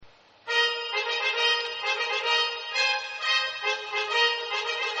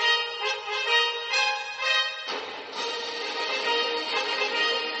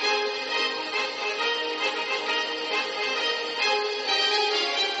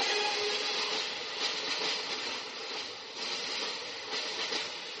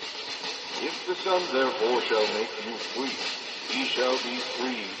The Son therefore shall make you free. Ye shall be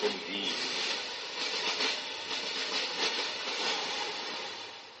free indeed.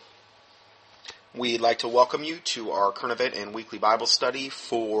 We'd like to welcome you to our current event and weekly Bible study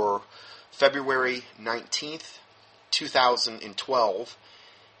for February 19th, 2012.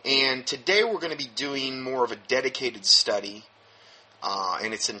 And today we're going to be doing more of a dedicated study,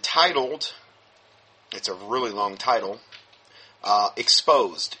 and it's entitled, it's a really long title,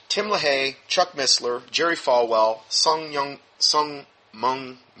 Exposed. Tim LaHaye, Chuck Missler, Jerry Falwell, Sung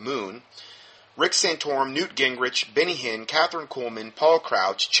Mung Moon, Rick Santorum, Newt Gingrich, Benny Hinn, Catherine Kuhlman, Paul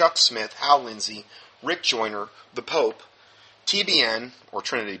Crouch, Chuck Smith, Hal Lindsey, Rick Joyner, the Pope, TBN, or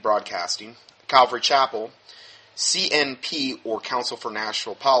Trinity Broadcasting, Calvary Chapel, CNP, or Council for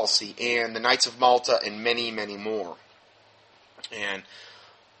National Policy, and the Knights of Malta, and many, many more. And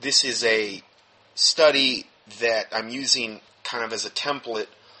this is a study that I'm using kind of as a template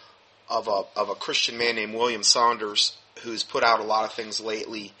of a Christian man named William Saunders, who's put out a lot of things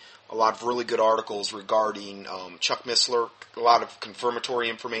lately, a lot of really good articles regarding Chuck Missler, a lot of confirmatory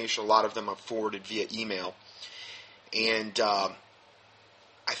information, a lot of them I've forwarded via email. And I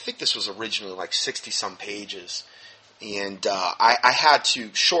think this was originally like 60-some pages. And I had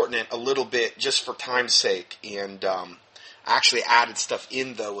to shorten it a little bit just for time's sake. And I actually added stuff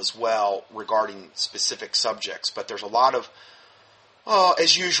in, though, as well regarding specific subjects. But there's a lot of,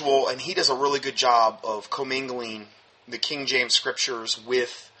 as usual, and he does a really good job of commingling the King James Scriptures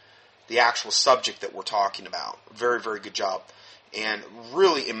with the actual subject that we're talking about. Very, very good job. And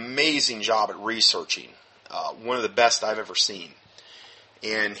really amazing job at researching. One of the best I've ever seen.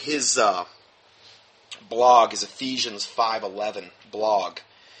 And his blog is Ephesians 5:11 blog.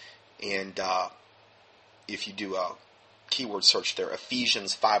 And if you do a keyword search there,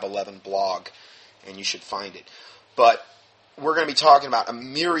 Ephesians 5:11 blog, and you should find it. But we're going to be talking about a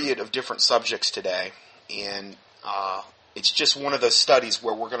myriad of different subjects today. And it's just one of those studies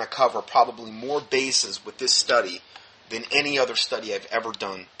where we're going to cover probably more bases with this study than any other study I've ever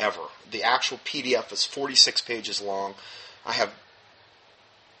done, ever. The actual PDF is 46 pages long. I have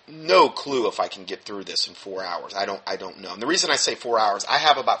no clue if I can get through this in 4 hours. I don't know. And the reason I say 4 hours, I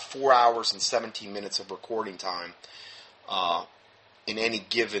have about 4 hours and 17 minutes of recording time in any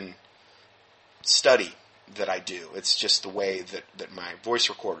given study that I do. It's just the way that my voice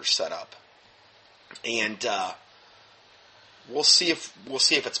recorder's set up. And we'll see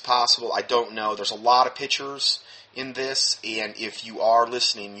if it's possible. I don't know. There's a lot of pictures in this, and if you are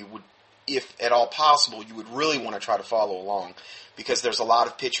listening, you would, if at all possible, you would really want to try to follow along, because there's a lot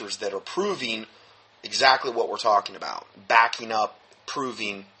of pictures that are proving exactly what we're talking about, backing up,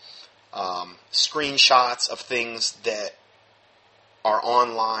 proving screenshots of things that are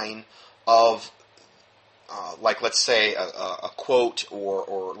online of, like let's say a quote,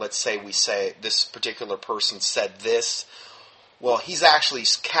 or let's say we say this particular person said this. Well, he's actually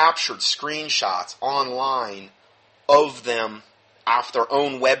captured screenshots online of them off their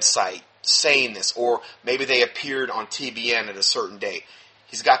own website saying this, or maybe they appeared on TBN at a certain date.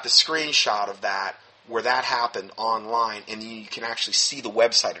 He's got the screenshot of that where that happened online, and you can actually see the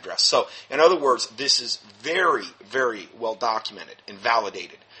website address. So, in other words, this is very, very well documented and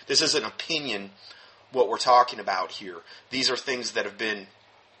validated. This isn't opinion, what we're talking about here. These are things that have been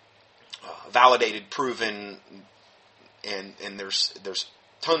validated, proven, and there's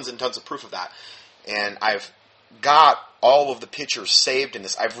tons and tons of proof of that. And I've got all of the pictures saved in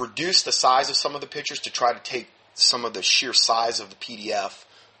this. I've reduced the size of some of the pictures to try to take some of the sheer size of the PDF,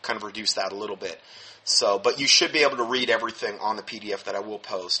 kind of reduce that a little bit. So, but you should be able to read everything on the PDF that I will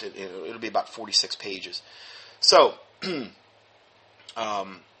post. It'll be about 46 pages. So, he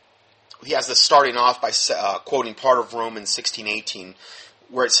has this starting off by quoting part of Romans 16:18,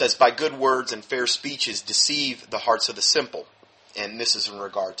 where it says, "By good words and fair speeches deceive the hearts of the simple." And this is in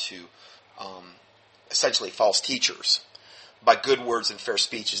regard to essentially false teachers. By good words and fair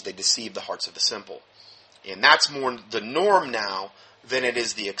speeches, they deceive the hearts of the simple. And that's more the norm now than it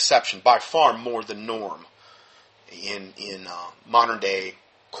is the exception. By far more the norm in modern day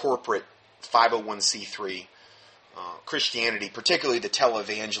corporate 501c3 Christianity, particularly the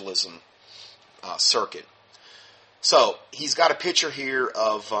televangelism circuit. So, he's got a picture here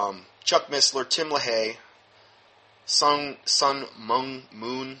of Chuck Missler, Tim LaHaye, Sung Mung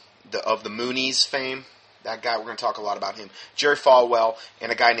Moon, of the Moonies fame. That guy, we're going to talk a lot about him. Jerry Falwell,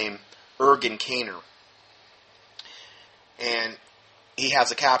 and a guy named Ergen Caner. And he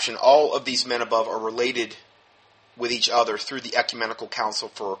has a caption, "All of these men above are related with each other through the Ecumenical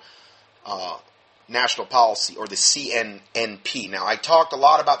Council for National Policy, or the CNNP." Now, I talked a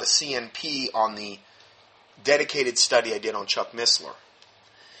lot about the CNP on the dedicated study I did on Chuck Missler.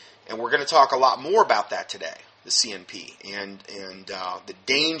 And we're going to talk a lot more about that today, the CNP, and the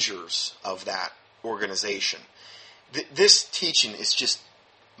dangers of that organization. This teaching is just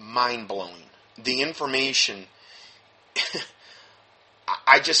mind-blowing. The information,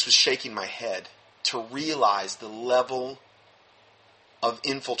 I just was shaking my head to realize the level of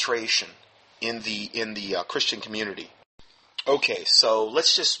infiltration in the Christian community. Okay, so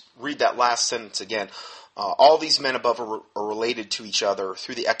let's just read that last sentence again. All these men above are related to each other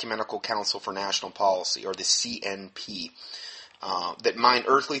through the Ecumenical Council for National Policy, or the CNP, that mind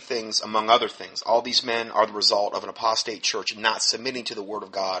earthly things among other things. All these men are the result of an apostate church not submitting to the Word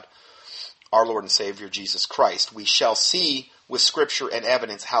of God, our Lord and Savior Jesus Christ. We shall see with Scripture and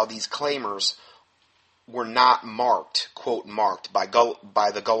evidence how these claimers were not marked, quote, marked by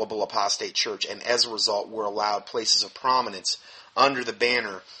the gullible apostate church, and as a result were allowed places of prominence under the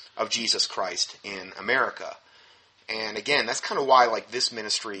banner of Jesus Christ in America. And again, that's kind of why this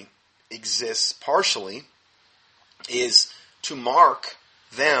ministry exists partially, is to mark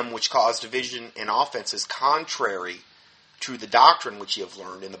them which cause division and offenses contrary to the doctrine which ye have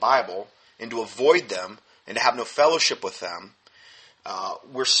learned in the Bible, and to avoid them and to have no fellowship with them.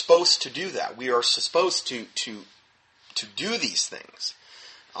 We're supposed to do that. We are supposed to do these things.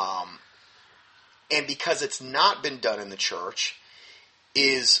 And because it's not been done in the church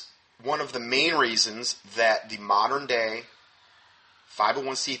is one of the main reasons that the modern day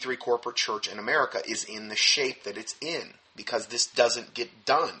 501c3 corporate church in America is in the shape that it's in, because this doesn't get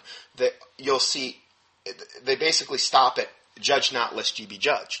done. You'll see, they basically stop at judge not lest ye be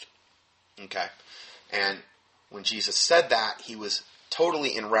judged. Okay? And when Jesus said that, he was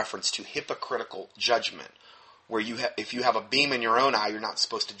totally in reference to hypocritical judgment, where if you have a beam in your own eye, you're not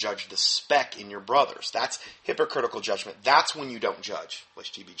supposed to judge the speck in your brother's. That's hypocritical judgment. That's when you don't judge,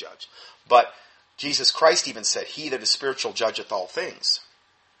 lest ye be judged. But Jesus Christ even said, he that is spiritual judgeth all things.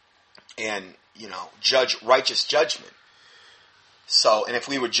 And, judge righteous judgment. So, and if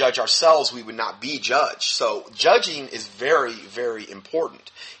we would judge ourselves, we would not be judged. So, judging is very, very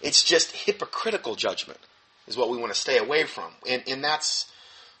important. It's just hypocritical judgment is what we want to stay away from. And that's,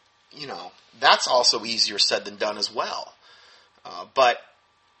 that's also easier said than done as well. But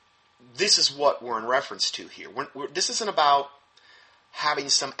this is what we're in reference to here. This isn't about having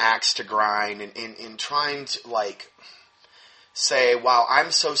some axe to grind and trying to, say, wow, I'm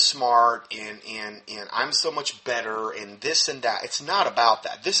so smart and I'm so much better and this and that. It's not about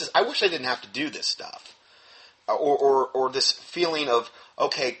that. I wish I didn't have to do this stuff. Or this feeling of,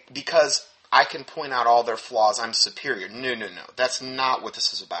 okay, because I can point out all their flaws, I'm superior. No. That's not what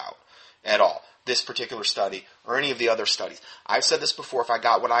this is about at all. This particular study or any of the other studies. I've said this before, if I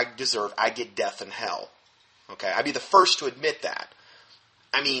got what I deserve, I get death and hell. Okay? I'd be the first to admit that.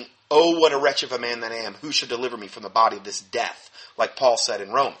 I mean, oh, what a wretch of a man that I am. Who should deliver me from the body of this death? Like Paul said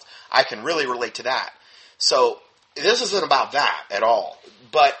in Romans. I can really relate to that. So, this isn't about that at all.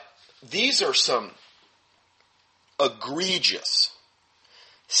 But these are some egregious,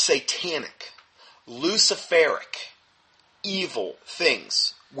 satanic, luciferic, evil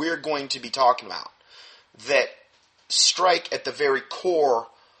things we're going to be talking about that strike at the very core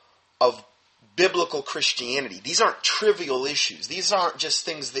of biblical Christianity. These aren't trivial issues. These aren't just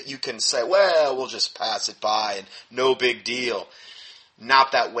things that you can say, well, we'll just pass it by and no big deal.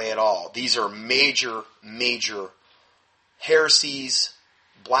 Not that way at all. These are major, major heresies,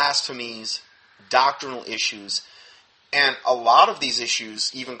 blasphemies, doctrinal issues, and a lot of these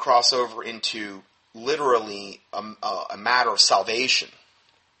issues even cross over into literally a matter of salvation,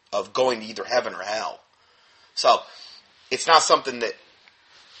 of going to either heaven or hell. So, it's not something that,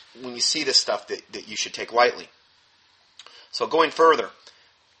 when you see this stuff, that you should take lightly. So, going further,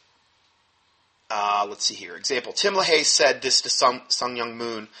 let's see here. Example, Tim LaHaye said this to Sun Myung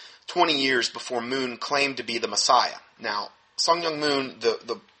Moon 20 years before Moon claimed to be the Messiah. Now, Sun Myung Moon,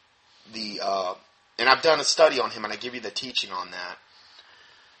 and I've done a study on him, and I give you the teaching on that,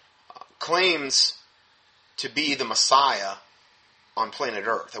 claims to be the Messiah on planet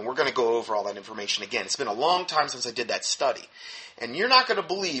Earth. And we're going to go over all that information again. It's been a long time since I did that study. And you're not going to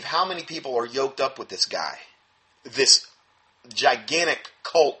believe how many people are yoked up with this guy, this gigantic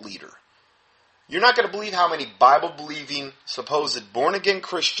cult leader. You're not going to believe how many Bible-believing, supposed born-again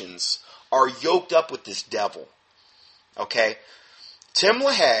Christians are yoked up with this devil. Okay? Tim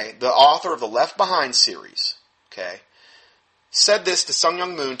LaHaye, the author of the Left Behind series, okay, said this to Sun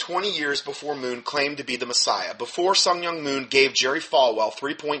Myung Moon 20 years before Moon claimed to be the Messiah. Before Sun Myung Moon gave Jerry Falwell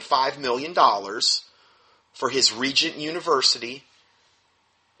 $3.5 million for his Regent University,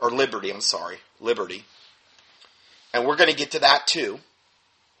 or Liberty. And we're going to get to that too.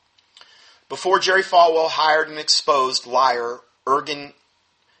 Before Jerry Falwell hired and exposed liar Ergen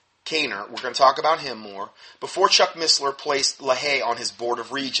Caner, we're going to talk about him more, before Chuck Missler placed LaHaye on his Board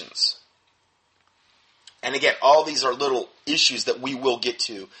of Regents. And again, all these are little issues that we will get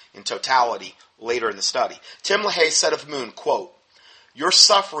to in totality later in the study. Tim LaHaye said of Moon, quote, "Your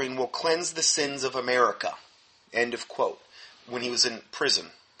suffering will cleanse the sins of America," end of quote, when he was in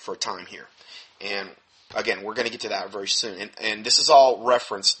prison for a time here. And again, we're going to get to that very soon. And this is all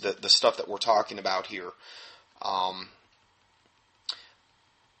reference, the stuff that we're talking about here.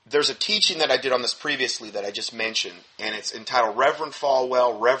 There's a teaching that I did on this previously that I just mentioned, and it's entitled Reverend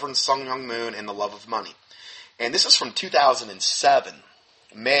Falwell, Reverend Sun Myung Moon, and the Love of Money. And this is from 2007,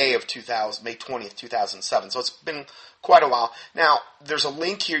 May 20th, 2007. So it's been quite a while. Now, there's a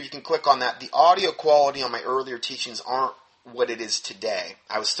link here. You can click on that. The audio quality on my earlier teachings aren't what it is today.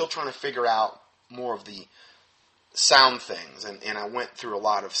 I was still trying to figure out more of the sound things, and I went through a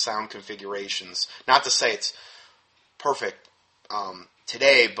lot of sound configurations. Not to say it's perfect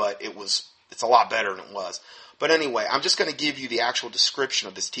today, but it's a lot better than it was. But anyway, I'm just going to give you the actual description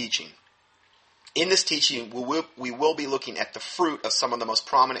of this teaching. In this teaching, we will be looking at the fruit of some of the most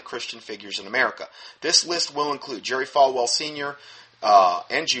prominent Christian figures in America. This list will include Jerry Falwell Sr.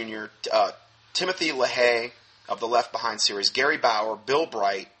 And Jr., Timothy LaHaye of the Left Behind series, Gary Bauer, Bill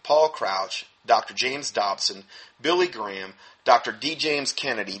Bright, Paul Crouch, Dr. James Dobson, Billy Graham, Dr. D. James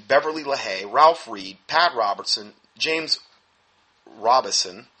Kennedy, Beverly LaHaye, Ralph Reed, Pat Robertson, James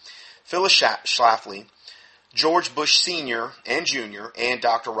Robison, Phyllis Schlafly, George Bush Sr. and Jr., and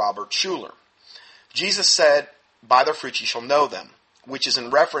Dr. Robert Schuller. Jesus said, "By their fruits ye shall know them," which is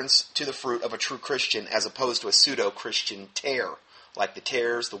in reference to the fruit of a true Christian as opposed to a pseudo-Christian tare, like the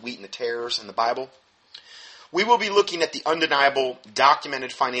tares, the wheat and the tares in the Bible. We will be looking at the undeniable,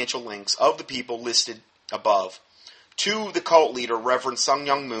 documented financial links of the people listed above to the cult leader, Reverend Sun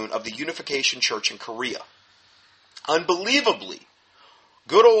Myung Moon of the Unification Church in Korea. Unbelievably,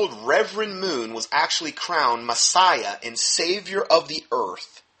 good old Reverend Moon was actually crowned Messiah and Savior of the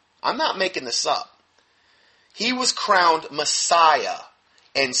earth. I'm not making this up. He was crowned Messiah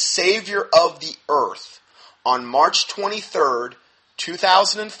and Savior of the earth on March 23rd,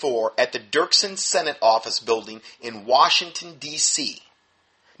 2004 at the Dirksen Senate Office Building in Washington, D.C.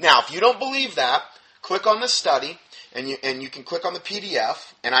 Now, if you don't believe that, click on the study, and you can click on the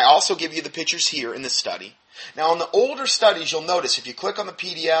PDF, and I also give you the pictures here in the study. Now, on the older studies, you'll notice if you click on the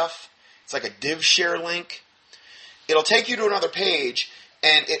PDF, it's like a div share link. It'll take you to another page,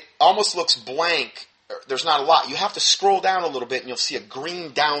 and it almost looks blank. There's not a lot. You have to scroll down a little bit, and you'll see a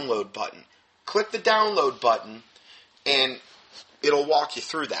green download button. Click the download button, and it'll walk you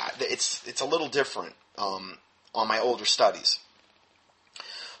through that. It's a little different on my older studies.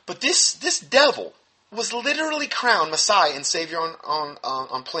 But this devil was literally crowned Messiah and Savior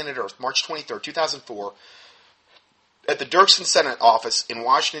on planet Earth, March 23rd, 2004, at the Dirksen Senate Office in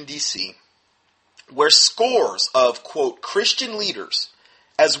Washington, D.C., where scores of, quote, Christian leaders,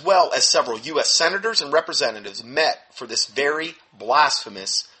 as well as several U.S. senators and representatives, met for this very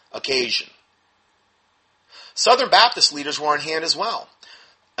blasphemous occasion. Southern Baptist leaders were on hand as well,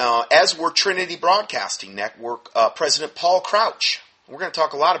 as were Trinity Broadcasting Network President Paul Crouch. We're going to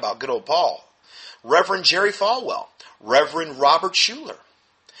talk a lot about good old Paul. Reverend Jerry Falwell, Reverend Robert Schuller.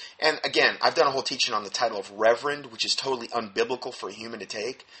 And again, I've done a whole teaching on the title of Reverend, which is totally unbiblical for a human to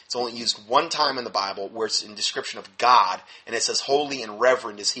take. It's only used one time in the Bible where it's in description of God, and it says holy and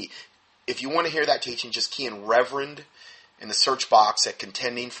reverend is he. If you want to hear that teaching, just key in Reverend in the search box at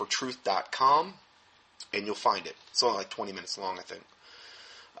contendingfortruth.com, and you'll find it. It's only like 20 minutes long, I think.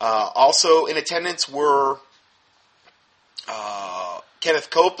 Also in attendance were Kenneth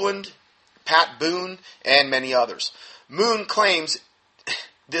Copeland, Pat Boone, and many others.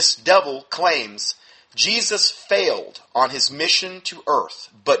 This devil claims Jesus failed on his mission to earth,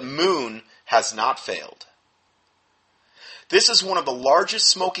 but Moon has not failed. This is one of the largest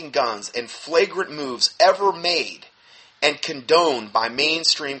smoking guns and flagrant moves ever made and condoned by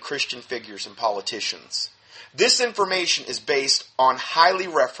mainstream Christian figures and politicians. This information is based on highly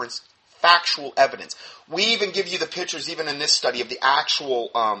referenced factual evidence. We even give you the pictures, even in this study, of the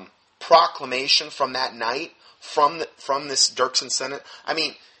actual proclamation from that night from this Dirksen Senate. I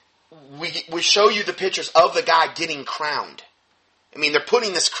mean, we show you the pictures of the guy getting crowned. I mean, they're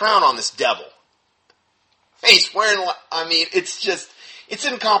putting this crown on this devil. And he's wearing, I mean, it's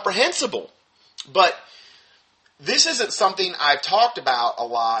incomprehensible. But this isn't something I've talked about a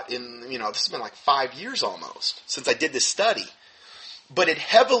lot this has been like 5 years almost since I did this study. But it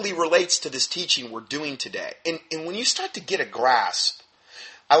heavily relates to this teaching we're doing today. And when you start to get a grasp,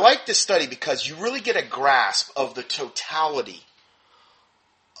 I like this study because you really get a grasp of the totality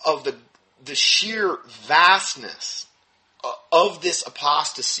of the sheer vastness of this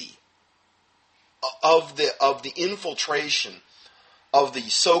apostasy, of the infiltration of the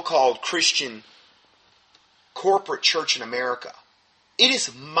so-called Christian corporate church in America. It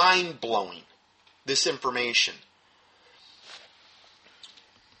is mind-blowing, this information.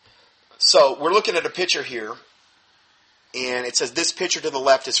 So we're looking at a picture here, and it says this picture to the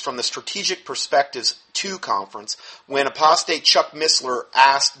left is from the Strategic Perspectives 2 conference, when apostate Chuck Missler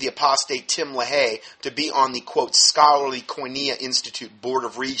asked the apostate Tim LaHaye to be on the, quote, scholarly Koinonia Institute Board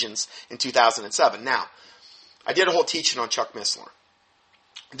of Regents in 2007. Now, I did a whole teaching on Chuck Missler.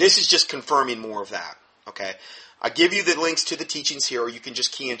 This is just confirming more of that, okay? I give you the links to the teachings here, or you can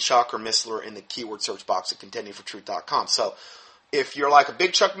just key in Chuck or Missler in the keyword search box at contendingfortruth.com. So, if you're like a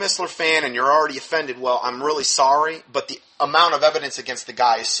big Chuck Missler fan and you're already offended, well, I'm really sorry, but the amount of evidence against the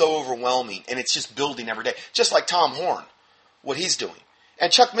guy is so overwhelming, and it's just building every day. Just like Tom Horn, what he's doing.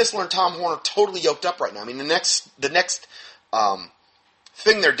 And Chuck Missler and Tom Horn are totally yoked up right now. I mean, the next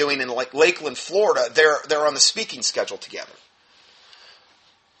thing they're doing in like Lakeland, Florida, they're on the speaking schedule together.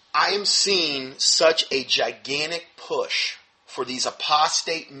 I am seeing such a gigantic push for these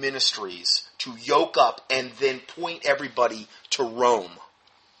apostate ministries to yoke up and then point everybody to Rome,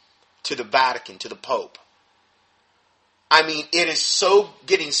 to the Vatican, to the Pope. I mean, it is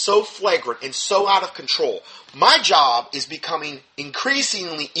getting so flagrant and so out of control. My job is becoming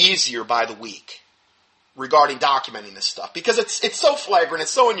increasingly easier by the week regarding documenting this stuff, because it's so flagrant,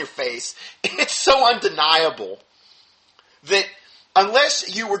 it's so in your face, it's so undeniable that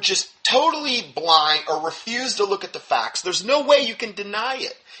unless you were just totally blind or refuse to look at the facts, there's no way you can deny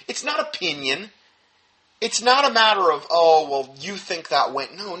it. It's not opinion. It's not a matter of, oh, well, you think that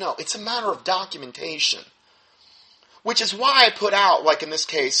went. No. It's a matter of documentation. Which is why I put out, like in this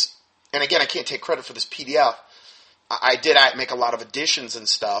case, and again, I can't take credit for this PDF. I did make a lot of additions and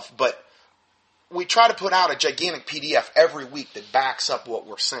stuff, but we try to put out a gigantic PDF every week that backs up what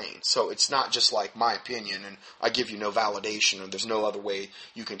we're saying. So it's not just like my opinion and I give you no validation, or there's no other way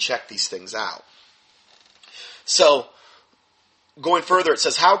you can check these things out. So, going further, it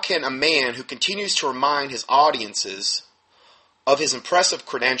says, how can a man who continues to remind his audiences of his impressive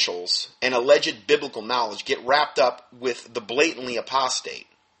credentials and alleged biblical knowledge get wrapped up with the blatantly apostate?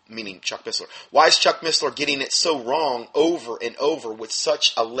 Meaning Chuck Missler. Why is Chuck Missler getting it so wrong over and over with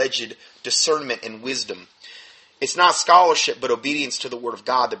such alleged discernment and wisdom? It's not scholarship, but obedience to the Word of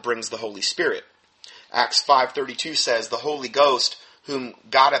God that brings the Holy Spirit. Acts 5:32 says, the Holy Ghost, whom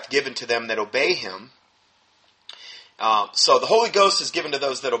God hath given to them that obey Him. So the Holy Ghost is given to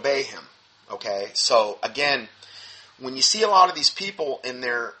those that obey Him. Okay? So again, when you see a lot of these people and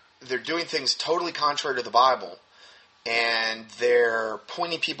they're doing things totally contrary to the Bible, and they're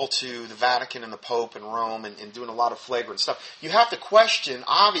pointing people to the Vatican and the Pope and Rome and doing a lot of flagrant stuff, you have to question,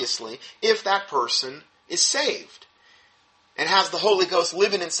 obviously, if that person is saved and has the Holy Ghost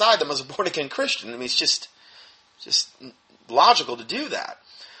living inside them as a born-again Christian. I mean, it's just logical to do that.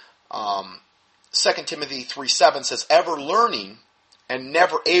 2 Timothy 3:7 says, ever learning and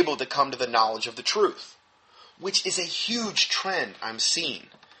never able to come to the knowledge of the truth, which is a huge trend I'm seeing.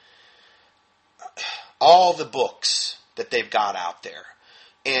 All the books that they've got out there,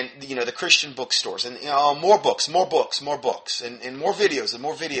 and the Christian bookstores, and more books, and more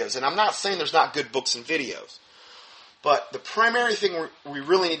videos, and I'm not saying there's not good books and videos, but the primary thing we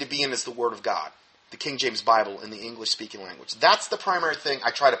really need to be in is the Word of God, the King James Bible in the English-speaking language. That's the primary thing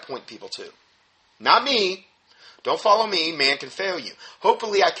I try to point people to. Not me. Don't follow me. Man can fail you.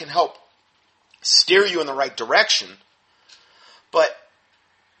 Hopefully I can help steer you in the right direction, but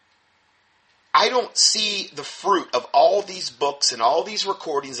I don't see the fruit of all these books and all these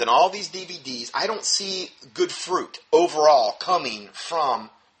recordings and all these DVDs. I don't see good fruit overall coming from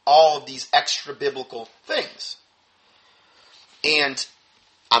all of these extra biblical things. And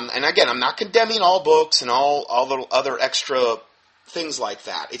again, I'm not condemning all books and all the other extra things like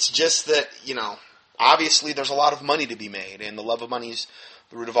that. It's just that, obviously there's a lot of money to be made, and the love of money is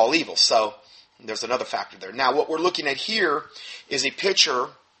the root of all evil. So there's another factor there. Now, what we're looking at here is a picture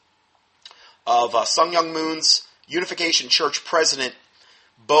of Sung Myung Moon's Unification Church president,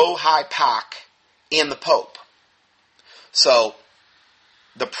 Bo Hai Pak, and the Pope. So,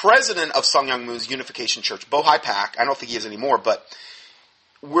 the president of Sung Myung Moon's Unification Church, Bo Hai Pak, I don't think he is anymore, but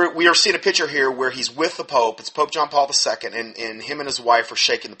we are seeing a picture here where he's with the Pope. It's Pope John Paul II, and him and his wife are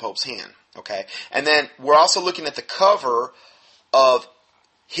shaking the Pope's hand. Okay, and then we're also looking at the cover of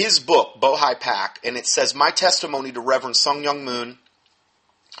his book, Bo Hai Pak, and it says, My Testimony to Reverend Sung Myung Moon,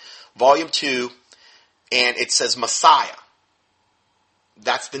 Volume 2, and it says Messiah.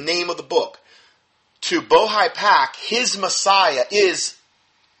 That's the name of the book. To Bo Hai Pak, his Messiah is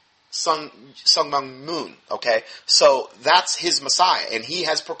Sun Myung Moon. Okay, so that's his Messiah, and he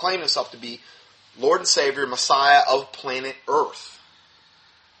has proclaimed himself to be Lord and Savior, Messiah of planet Earth.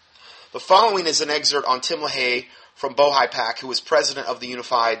 The following is an excerpt on Tim LaHaye from Bohai Pak, who was president of the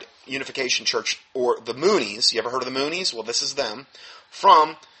Unification Church, or the Moonies. You ever heard of the Moonies? Well, this is them.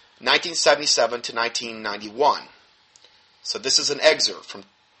 From 1977 to 1991. So this is an excerpt from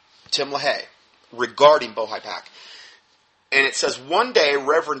Tim LaHaye regarding Bohai Pak. And it says, one day,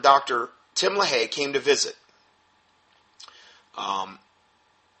 Reverend Dr. Tim LaHaye came to visit.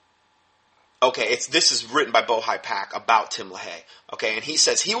 This is written by Bohai Pak about Tim LaHaye. Okay, and he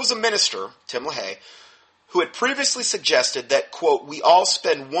says, he was a minister, Tim LaHaye, who had previously suggested that, quote, we all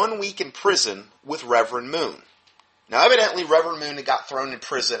spend 1 week in prison with Reverend Moon. Now, evidently, Reverend Moon had got thrown in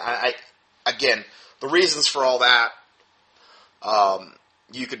prison. Again, the reasons for all that,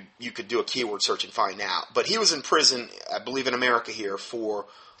 you could do a keyword search and find out. But he was in prison, I believe in America here, for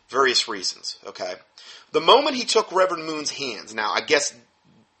various reasons. Okay, the moment he took Reverend Moon's hands, now I guess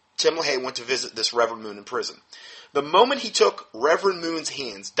Tim LaHaye went to visit this Reverend Moon in prison. The moment he took Reverend Moon's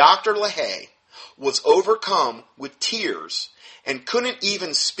hands, Dr. LaHaye was overcome with tears and couldn't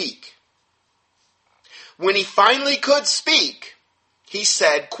even speak. When he finally could speak, he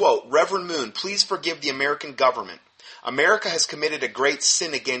said, quote, Reverend Moon, please forgive the American government. America has committed a great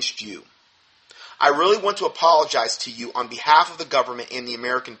sin against you. I really want to apologize to you on behalf of the government and the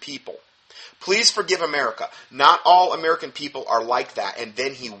American people. Please forgive America. Not all American people are like that. And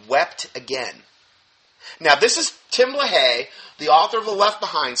then he wept again. Now, this is Tim LaHaye, the author of the Left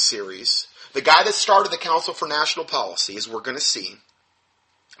Behind series, the guy that started the Council for National Policy, as we're going to see.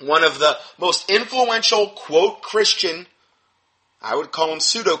 One of the most influential, quote, Christian, I would call him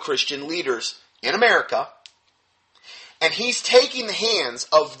pseudo-Christian leaders in America. And he's taking the hands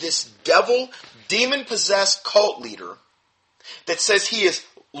of this devil, demon-possessed cult leader that says he is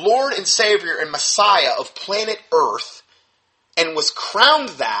Lord and Savior and Messiah of planet Earth and was crowned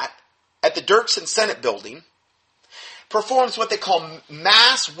that at the Dirksen Senate building, performs what they call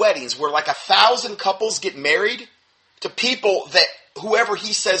mass weddings where like 1,000 couples get married to people that whoever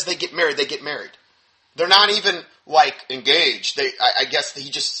he says they get married, they get married. They're not even like engaged. I guess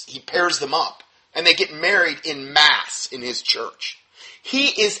he pairs them up and they get married in mass in his church. He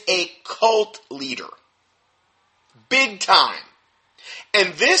is a cult leader. Big time.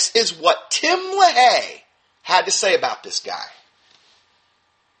 And this is what Tim LaHaye had to say about this guy.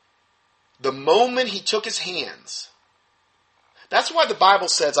 The moment he took his hands. That's why the Bible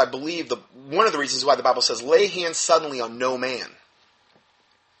says, I believe, one of the reasons why the Bible says, lay hands suddenly on no man.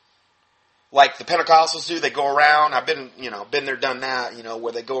 Like the Pentecostals do, they go around, I've been there, done that,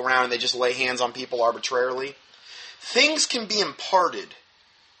 where they go around and they just lay hands on people arbitrarily. Things can be imparted.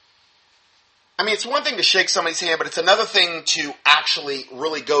 I mean, it's one thing to shake somebody's hand, but it's another thing to actually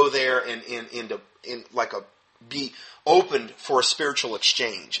really go there and be opened for a spiritual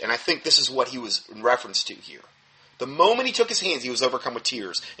exchange. And I think this is what he was in reference to here. The moment he took his hands, he was overcome with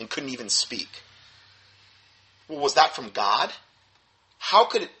tears and couldn't even speak. Well, was that from God? How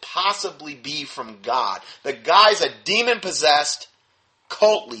could it possibly be from God? The guy's a demon-possessed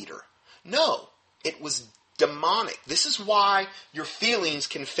cult leader. No, it was demonic. This is why your feelings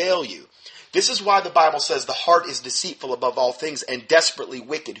can fail you. This is why the Bible says the heart is deceitful above all things and desperately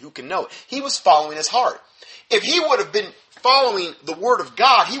wicked. Who can know it? He was following his heart. If he would have been following the Word of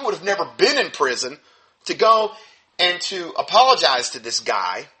God, he would have never been in prison to go and to apologize to this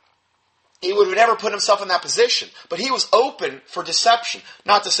guy. He would have never put himself in that position. But he was open for deception.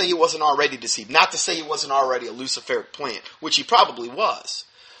 Not to say he wasn't already deceived. Not to say he wasn't already a Luciferic plant, which he probably was.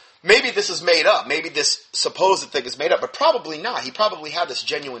 Maybe this is made up. Maybe this supposed thing is made up, but probably not. He probably had this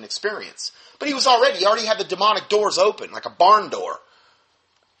genuine experience. But he already had the demonic doors open, like a barn door.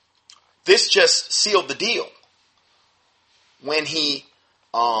 This just sealed the deal. When he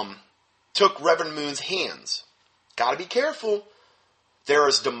took Reverend Moon's hands. Got to be careful. There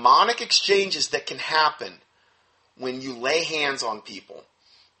is demonic exchanges that can happen when you lay hands on people.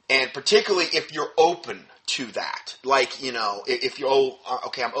 And particularly if you're open to that. Like, if you're,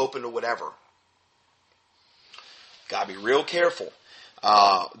 okay, I'm open to whatever. Got to be real careful.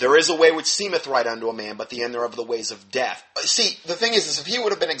 There is a way which seemeth right unto a man, but the end thereof the ways of death. See, the thing is if he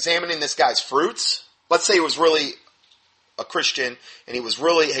would have been examining this guy's fruits, let's say he was really a Christian, and he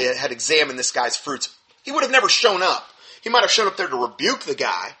had examined this guy's fruits, he would have never shown up. He might have shown up there to rebuke the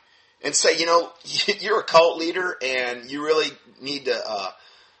guy and say, you're a cult leader, and you really need to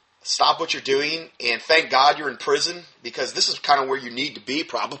stop what you're doing, and thank God you're in prison, because this is kind of where you need to be,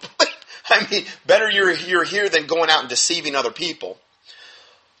 probably. I mean, better you're here than going out and deceiving other people.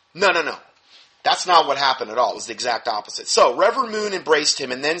 No. That's not what happened at all. It was the exact opposite. So Reverend Moon embraced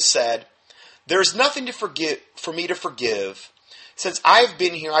him and then said, "There is nothing for me to forgive. Since I've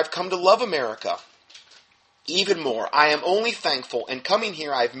been here, I've come to love America even more. I am only thankful, and coming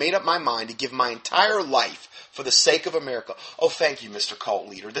here, I've made up my mind to give my entire life for the sake of America." Oh, thank you, Mr. Cult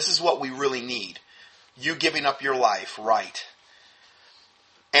Leader. This is what we really need. You giving up your life, right.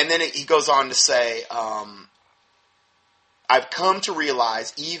 And then he goes on to say, "I've come to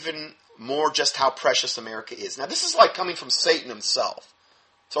realize even more just how precious America is." Now, this is like coming from Satan himself,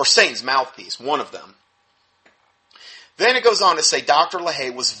 or Satan's mouthpiece, one of them. Then it goes on to say, Dr.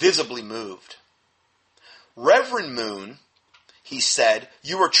 LaHaye was visibly moved. "Reverend Moon," he said,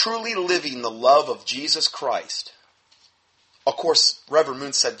 "you are truly living the love of Jesus Christ." Of course, Reverend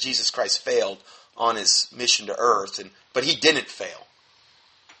Moon said Jesus Christ failed on his mission to earth, but he didn't fail.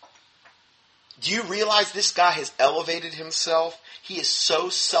 Do you realize this guy has elevated himself? He is so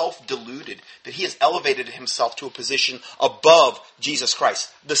self-deluded that he has elevated himself to a position above Jesus Christ,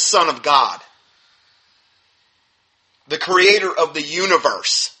 the Son of God, the creator of the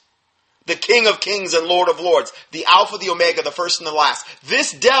universe, the King of kings and Lord of lords, the Alpha, the Omega, the first and the last.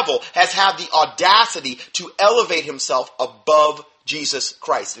 This devil has had the audacity to elevate himself above Jesus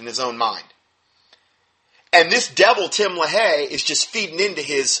Christ in his own mind. And this devil, Tim LaHaye, is just feeding into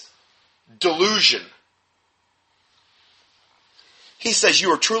his delusion. He says,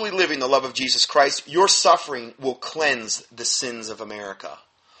 "You are truly living the love of Jesus Christ. Your suffering will cleanse the sins of America."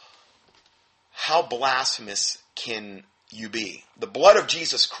 How blasphemous can you be? The blood of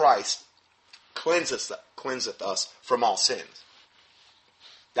Jesus Christ cleanseth us from all sins.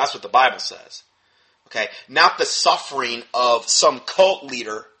 That's what the Bible says. Okay? Not the suffering of some cult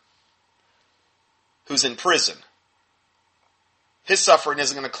leader who's in prison. His suffering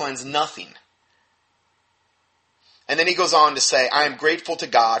isn't going to cleanse nothing. And then he goes on to say, "I am grateful to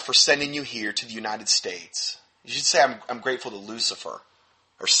God for sending you here to the United States." You should say, I'm grateful to Lucifer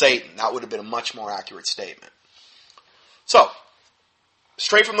or Satan. That would have been a much more accurate statement. So,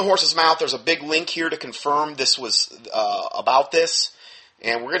 straight from the horse's mouth, there's a big link here to confirm this was about this.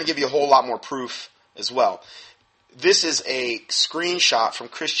 And we're going to give you a whole lot more proof as well. This is a screenshot from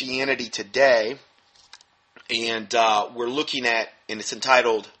Christianity Today. And we're looking at, and it's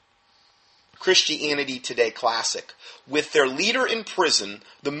entitled Christianity Today Classic. "With their leader in prison,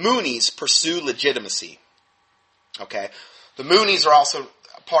 the Moonies pursue legitimacy." Okay? The Moonies are also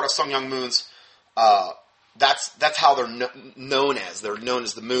part of Sun Myung Moon's, that's how they're known as. They're known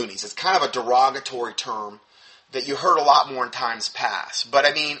as the Moonies. It's kind of a derogatory term that you heard a lot more in times past. But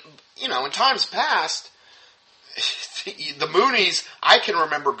I mean, in times past, the Moonies, I can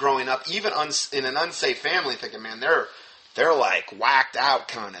remember growing up, even in an unsafe family, thinking, man, they're like whacked out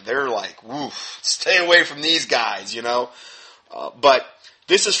kind of. They're like, woof, stay away from these guys, But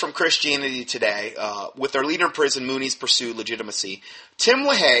this is from Christianity Today. "With their leader in prison, Moonies pursue legitimacy. Tim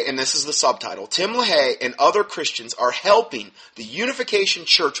LaHaye," and this is the subtitle, "Tim LaHaye and other Christians are helping the Unification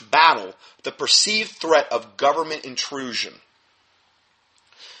Church battle the perceived threat of government intrusion."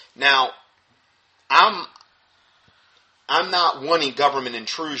 Now, I'm not wanting government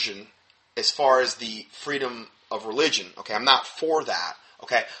intrusion as far as the freedom of religion. Okay, I'm not for that.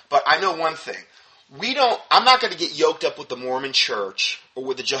 Okay, but I know one thing. I'm not going to get yoked up with the Mormon Church or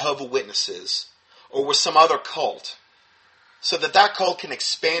with the Jehovah's Witnesses or with some other cult so that cult can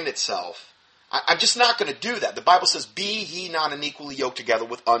expand itself. I'm just not going to do that. The Bible says, "Be ye not unequally yoked together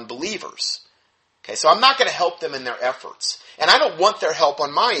with unbelievers." Okay, so I'm not going to help them in their efforts. And I don't want their help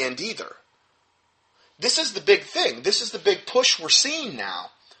on my end either. This is the big thing. This is the big push we're seeing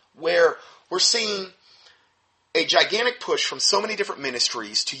now, where we're seeing a gigantic push from so many different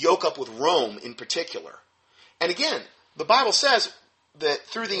ministries to yoke up with Rome in particular. And again, the Bible says that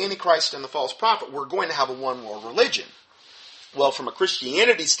through the Antichrist and the false prophet, we're going to have a one-world religion. Well, from a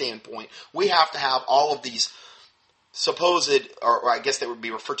Christianity standpoint, we have to have all of these supposed, or I guess they would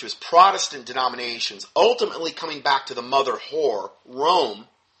be referred to as Protestant denominations, ultimately coming back to the mother whore, Rome,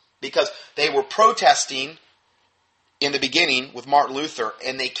 because they were protesting in the beginning with Martin Luther,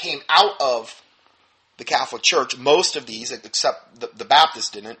 and they came out of the Catholic Church. Most of these, except the Baptists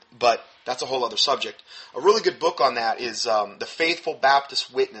didn't, but that's a whole other subject. A really good book on that is The Faithful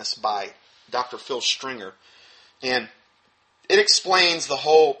Baptist Witness by Dr. Phil Stringer. And it explains the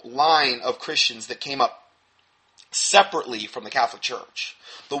whole line of Christians that came up separately from the Catholic Church.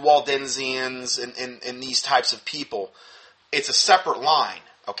 The Waldensians and these types of people. It's a separate line,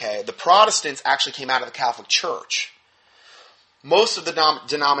 okay? The Protestants actually came out of the Catholic Church. Most of the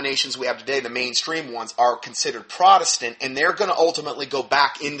denominations we have today, the mainstream ones, are considered Protestant, and they're going to ultimately go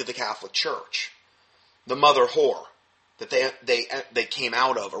back into the Catholic Church. The mother whore. that they came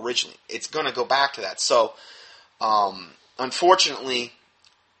out of originally. It's going to go back to that. So, unfortunately,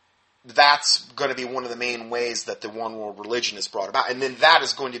 that's going to be one of the main ways that the one world religion is brought about. And then that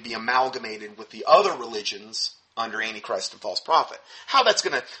is going to be amalgamated with the other religions under Antichrist and false prophet. How that is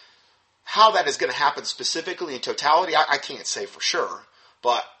going to happen specifically in totality, I can't say for sure.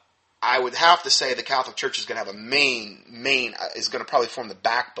 But I would have to say the Catholic Church is going to have is going to probably form the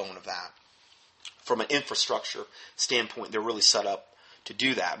backbone of that. From an infrastructure standpoint, they're really set up to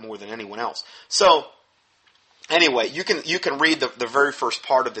do that more than anyone else. So, anyway, you can read the very first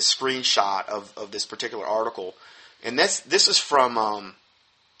part of this screenshot of this particular article, and this is from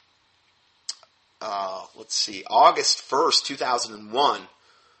August 1st, 2001.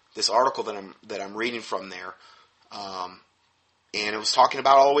 This article that I'm reading from there, and it was talking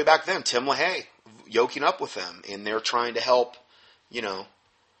about all the way back then Tim LaHaye yoking up with them, and they're trying to help,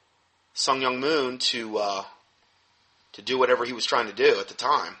 Sun Myung Moon to do whatever he was trying to do at the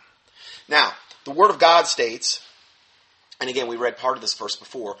time. Now, the Word of God states, and again, we read part of this verse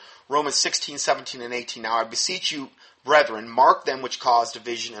before, Romans 16, 17, and 18. Now I beseech you, brethren, mark them which cause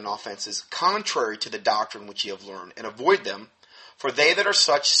division and offenses, contrary to the doctrine which ye have learned, and avoid them, for they that are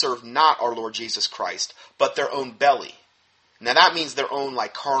such serve not our Lord Jesus Christ, but their own belly. Now that means their own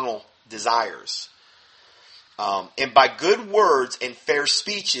carnal desires. And by good words and fair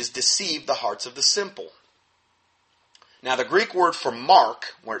speeches deceive the hearts of the simple. Now the Greek word for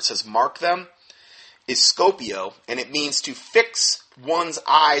mark, where it says mark them, is scopio, and it means to fix one's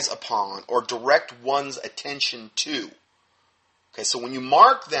eyes upon or direct one's attention to. Okay, so when you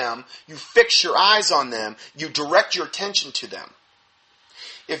mark them, you fix your eyes on them, you direct your attention to them.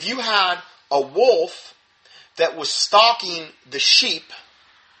 If you had a wolf that was stalking the sheep,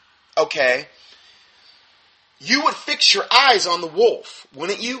 okay, you would fix your eyes on the wolf,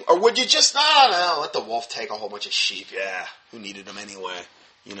 wouldn't you? Or would you just, let the wolf take a whole bunch of sheep. Yeah, who needed them anyway?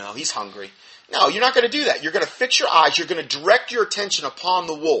 He's hungry. No, you're not going to do that. You're going to fix your eyes. You're going to direct your attention upon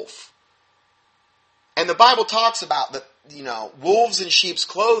the wolf. And the Bible talks about wolves in sheep's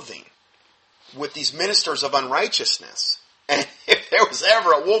clothing with these ministers of unrighteousness. And if there was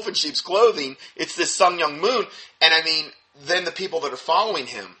ever a wolf in sheep's clothing, it's this Sun Myung Moon. And then the people that are following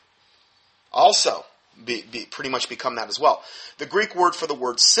him also pretty much become that as well. The Greek word for the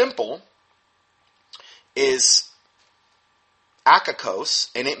word simple is akakos,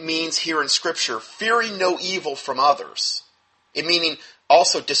 and it means here in Scripture, fearing no evil from others. It meaning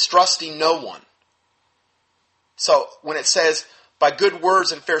also distrusting no one. So when it says, by good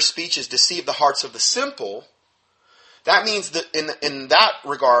words and fair speeches deceive the hearts of the simple, that means that in that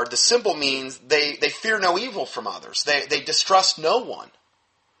regard, the simple means they fear no evil from others. They distrust no one.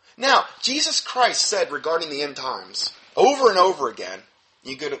 Now, Jesus Christ said regarding the end times, over and over again,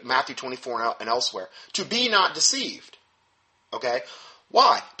 you go to Matthew 24 and elsewhere, to be not deceived. Okay?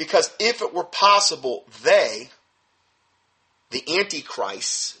 Why? Because if it were possible, the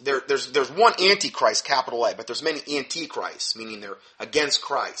Antichrists, there's one Antichrist, capital A, but there's many Antichrists, meaning they're against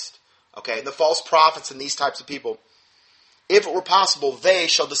Christ. Okay? The false prophets and these types of people, if it were possible, they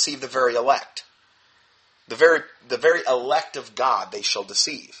shall deceive the very elect. The very elect of God they shall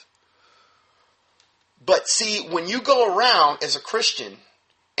deceive. But see, when you go around as a Christian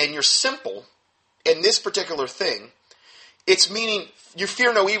and you're simple in this particular thing, it's meaning you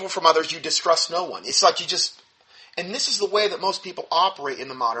fear no evil from others, you distrust no one. It's like and this is the way that most people operate in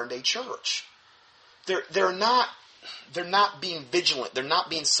the modern day church. They're not being vigilant. They're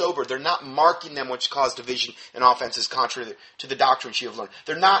not being sober. They're not marking them which cause division and offenses contrary to the doctrines you have learned.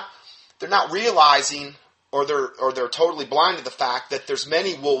 They're not realizing, or they're totally blind to the fact that there's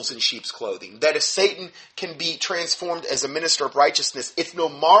many wolves in sheep's clothing. That if Satan can be transformed as a minister of righteousness, it's no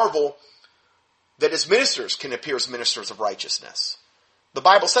marvel that his ministers can appear as ministers of righteousness. The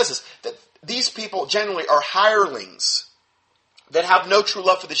Bible says this, that these people generally are hirelings that have no true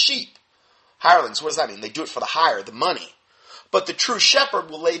love for the sheep. Hirelings, what does that mean? They do it for the hire, the money. But the true shepherd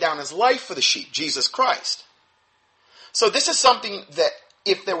will lay down his life for the sheep, Jesus Christ. So this is something that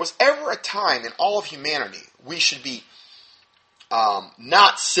if there was ever a time in all of humanity, we should be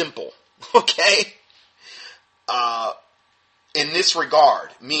not simple, okay? In this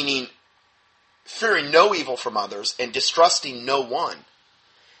regard, meaning fearing no evil from others and distrusting no one.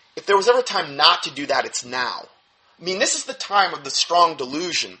 If there was ever a time not to do that, it's now. This is the time of the strong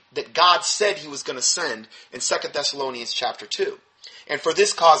delusion that God said he was going to send in 2 Thessalonians chapter 2. And for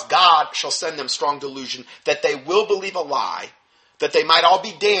this cause God shall send them strong delusion, that they will believe a lie, that they might all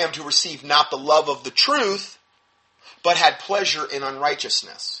be damned who receive not the love of the truth, but had pleasure in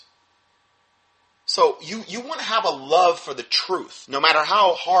unrighteousness. So you want to have a love for the truth, no matter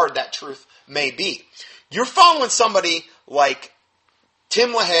how hard that truth may be. You're following somebody like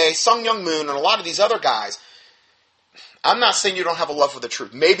Tim LaHaye, Sung Young Moon, and a lot of these other guys, I'm not saying you don't have a love for the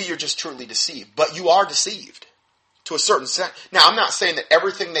truth. Maybe you're just truly deceived, but you are deceived to a certain extent. Now, I'm not saying that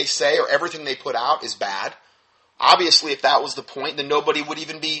everything they say or everything they put out is bad. Obviously, if that was the point, then nobody would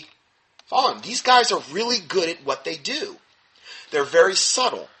even be following. These guys are really good at what they do. They're very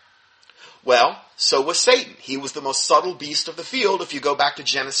subtle. Well, so was Satan. He was the most subtle beast of the field if you go back to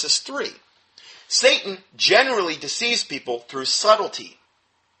Genesis 3. Satan generally deceives people through subtlety.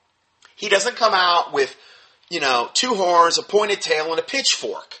 He doesn't come out with, two horns, a pointed tail, and a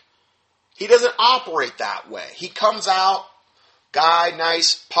pitchfork. He doesn't operate that way. He comes out, guy,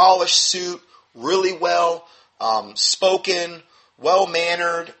 nice, polished suit, really well spoken,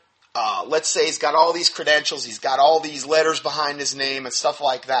 well-mannered. Let's say he's got all these credentials, he's got all these letters behind his name and stuff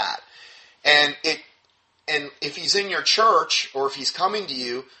like that. And if he's in your church or if he's coming to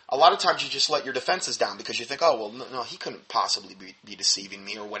you, a lot of times you just let your defenses down because you think, oh, well, no, he couldn't possibly be deceiving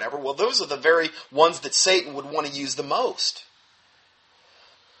me or whatever. Well, those are the very ones that Satan would want to use the most.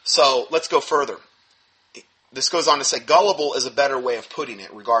 So let's go further. This goes on to say, gullible is a better way of putting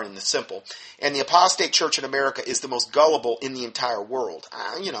it regarding the simple. And the apostate church in America is the most gullible in the entire world.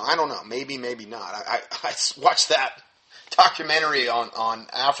 I don't know. Maybe not. I watched that documentary on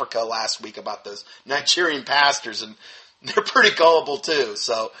Africa last week about those Nigerian pastors, and they're pretty gullible too.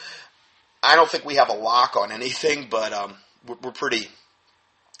 So I don't think we have a lock on anything, but we're pretty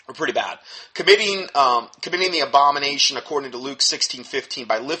bad. Committing the abomination according to Luke 16:15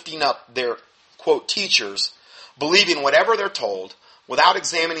 by lifting up their, quote, teachers, believing whatever they're told, without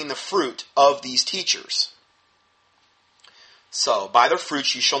examining the fruit of these teachers. So, by their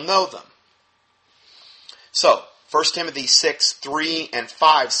fruits you shall know them. So, 1 Timothy 6:3 and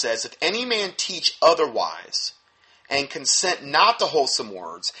 5 says, if any man teach otherwise, and consent not to wholesome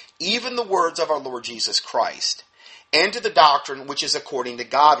words, even the words of our Lord Jesus Christ, and to the doctrine which is according to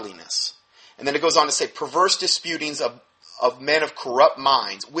godliness. And then it goes on to say, perverse disputings of men of corrupt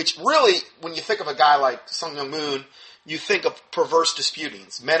minds, which really, when you think of a guy like Sung Young Moon, you think of perverse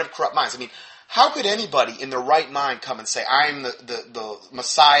disputings, men of corrupt minds. I mean, how could anybody in their right mind come and say, I am the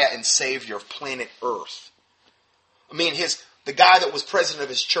Messiah and Savior of planet Earth? I mean, the guy that was president of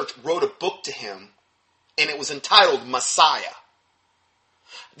his church wrote a book to him, and it was entitled Messiah.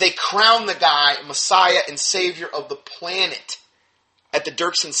 They crowned the guy Messiah and Savior of the planet at the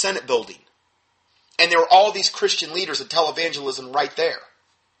Dirksen Senate building. And there were all these Christian leaders at televangelism right there.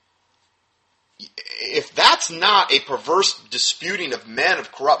 If that's not a perverse disputing of men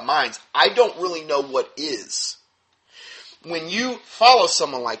of corrupt minds, I don't really know what is. When you follow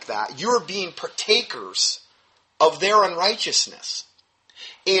someone like that, you're being partakers of their unrighteousness.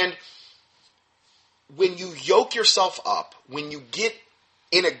 And when you yoke yourself up, when you get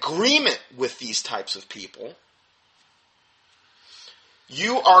in agreement with these types of people,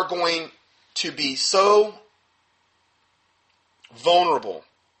 you are going to be so vulnerable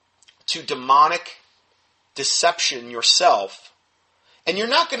to demonic deception yourself, and you're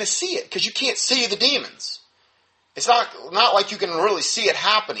not going to see it because you can't see the demons. It's not like you can really see it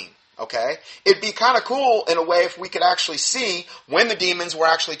happening, okay? It'd be kind of cool in a way if we could actually see when the demons were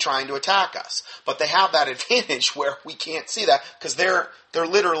actually trying to attack us. But they have that advantage where we can't see that because they're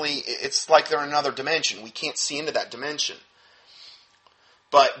literally, it's like they're in another dimension. We can't see into that dimension.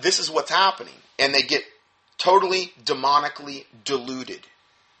 But this is what's happening. And they get totally demonically deluded.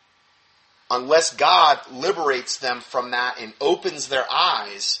 Unless God liberates them from that and opens their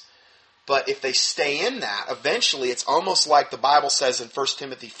eyes. But if they stay in that, eventually it's almost like the Bible says in 1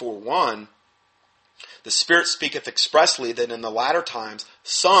 Timothy 4:1, the Spirit speaketh expressly that in the latter times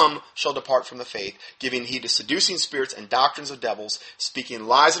some shall depart from the faith, giving heed to seducing spirits and doctrines of devils, speaking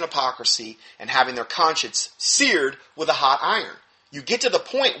lies and hypocrisy, and having their conscience seared with a hot iron. You get to the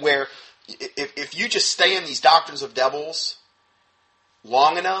point where if you just stay in these doctrines of devils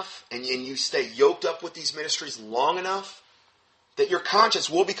long enough, and you stay yoked up with these ministries long enough, that your conscience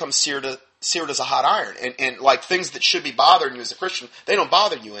will become seared as a hot iron. And like things that should be bothering you as a Christian, they don't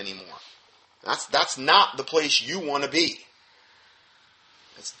bother you anymore. That's not the place you want to be.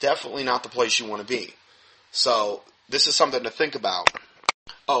 It's definitely not the place you want to be. So this is something to think about.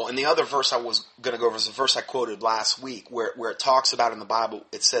 Oh, and the other verse I was going to go over is a verse I quoted last week where it talks about in the Bible,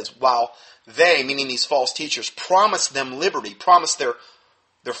 it says, while they, meaning these false teachers, promise them liberty, promise their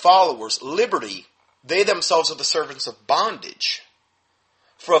followers liberty, they themselves are the servants of bondage.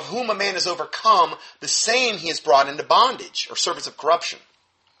 For of whom a man is overcome, the same he is brought into bondage, or servants of corruption.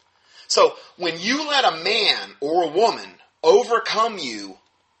 So when you let a man or a woman overcome you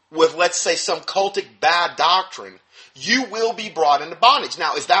with, let's say, some cultic bad doctrine, You will be brought into bondage.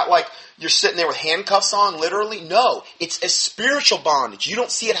 Now, is that like you're sitting there with handcuffs on, literally? No. It's a spiritual bondage. You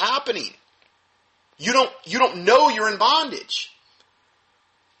don't see it happening. You don't know you're in bondage.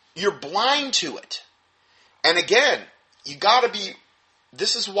 You're blind to it. And again,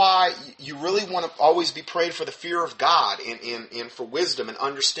 this is why you really want to always be prayed for the fear of God and for wisdom and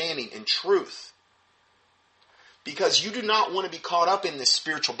understanding and truth. Because you do not want to be caught up in this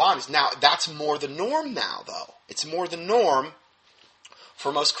spiritual bondage. Now, that's more the norm now, though. It's more the norm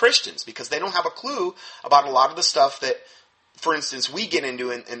for most Christians because they don't have a clue about a lot of the stuff that, for instance, we get into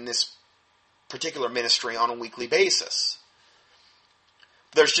in this particular ministry on a weekly basis.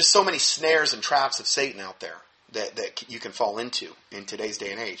 There's just so many snares and traps of Satan out there that you can fall into in today's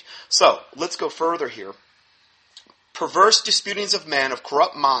day and age. So, let's go further here. Perverse disputings of men of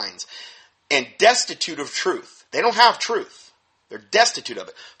corrupt minds and destitute of truth. They don't have truth. They're destitute of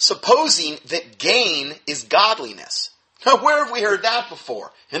it. Supposing that gain is godliness. Now, where have we heard that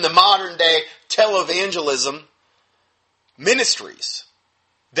before? In the modern day televangelism ministries.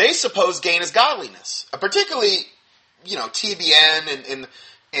 They suppose gain is godliness. Particularly, TBN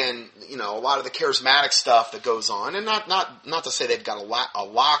and a lot of the charismatic stuff that goes on. And not to say they've got a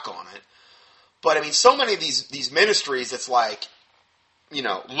lock on it. But, I mean, so many of these ministries, it's like,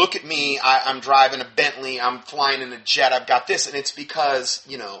 look at me, I'm driving a Bentley, I'm flying in a jet, I've got this. And it's because,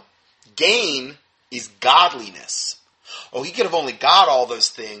 gain is godliness. Oh, he could have only got all those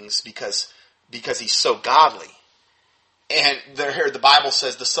things because he's so godly. And here the Bible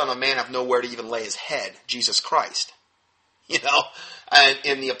says the Son of Man have nowhere to even lay his head, Jesus Christ.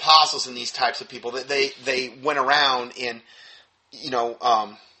 And the apostles and these types of people, they went around and,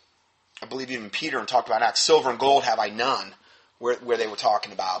 I believe even Peter and talked about Acts, silver and gold have I none, where they were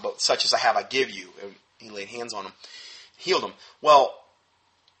talking about, but such as I have I give you. And he laid hands on them, healed them. Well,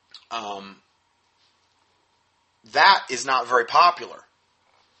 that is not very popular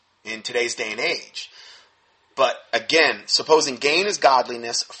in today's day and age. But again, supposing gain is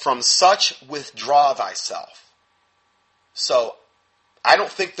godliness, from such withdraw thyself. So, I don't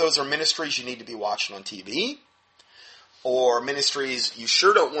think those are ministries you need to be watching on TV, or ministries you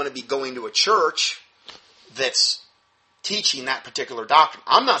sure don't want to be going to a church that's teaching that particular doctrine.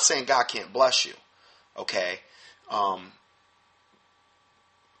 I'm not saying God can't bless you, okay?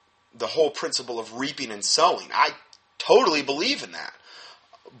 The whole principle of reaping and sowing, I totally believe in that.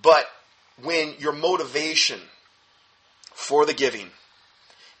 But when your motivation for the giving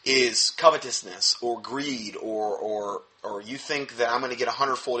is covetousness or greed or you think that I'm going to get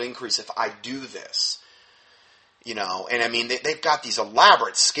 100-fold increase if I do this, and I mean, they've got these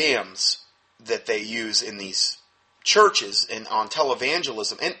elaborate scams that they use in these churches and on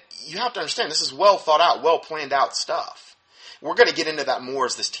televangelism. And you have to understand, this is well thought out, well planned out stuff. We're going to get into that more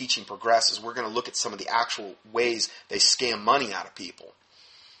as this teaching progresses. We're going to look at some of the actual ways they scam money out of people.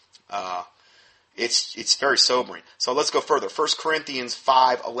 It's very sobering. So let's go further. 1 Corinthians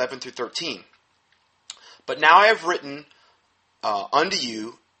 5:11-13. But now I have written unto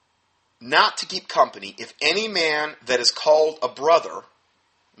you not to keep company if any man that is called a brother,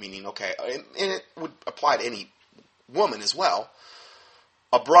 meaning, okay, and it would apply to any woman as well,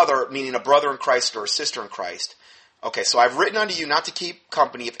 a brother, meaning a brother in Christ or a sister in Christ. Okay, so I've written unto you not to keep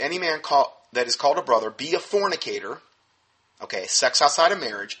company if any man that is called a brother be a fornicator, okay, sex outside of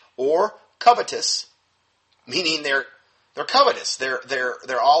marriage, or covetous, meaning they're covetous.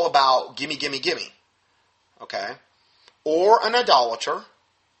 They're all about gimme, gimme, gimme. Okay? Or an idolater,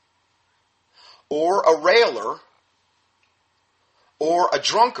 or a railer, or a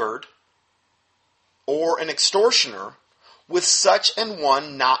drunkard, or an extortioner, with such an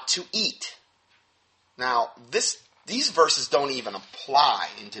one not to eat. Now, these verses don't even apply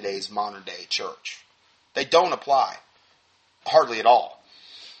in today's modern day church. They don't apply. Hardly at all.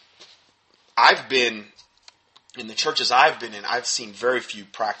 I've been, in the churches I've been in, I've seen very few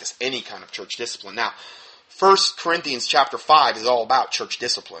practice any kind of church discipline. Now, 1 Corinthians chapter 5 is all about church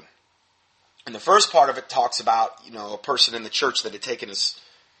discipline. And the first part of it talks about, a person in the church that had taken his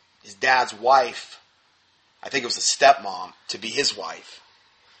dad's wife, I think it was a stepmom, to be his wife.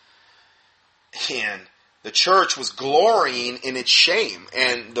 And the church was glorying in its shame.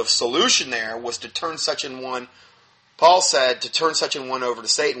 And the solution there was to turn such an one, Paul said, to turn such an one over to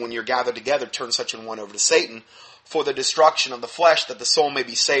Satan. When you're gathered together, turn such an one over to Satan for the destruction of the flesh, that the soul may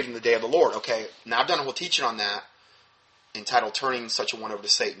be saved in the day of the Lord. Okay, now I've done a whole teaching on that, entitled Turning Such a One Over to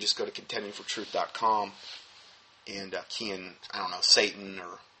Satan. Just go to contendingfortruth.com and key in, Satan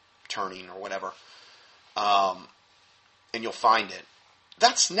or turning or whatever. And you'll find it.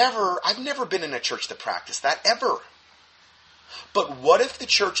 I've never been in a church that practiced that, ever. But what if the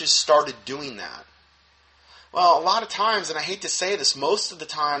churches started doing that? Well, a lot of times, and I hate to say this, most of the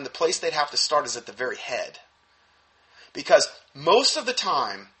time the place they'd have to start is at the very head. Because most of the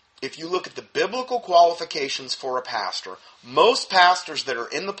time, if you look at the biblical qualifications for a pastor, most pastors that are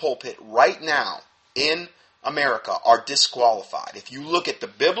in the pulpit right now in America are disqualified. If you look at the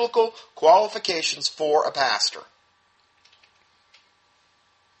biblical qualifications for a pastor,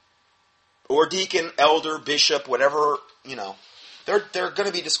 or deacon, elder, bishop, whatever, they're going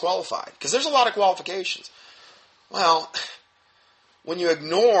to be disqualified. Because there's a lot of qualifications. Well, when you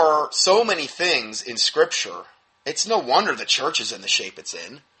ignore so many things in Scripture, it's no wonder the church is in the shape it's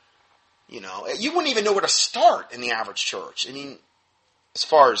in. You wouldn't even know where to start in the average church. I mean, as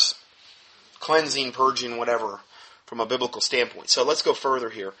far as cleansing, purging, whatever, from a biblical standpoint. So let's go further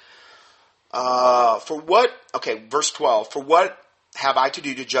here. Verse 12, for what have I to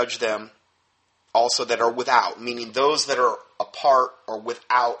do to judge them also that are without, meaning those that are apart or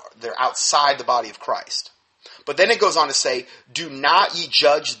without, they're outside the body of Christ. But then it goes on to say, do not ye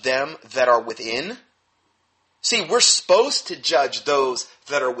judge them that are within? See, we're supposed to judge those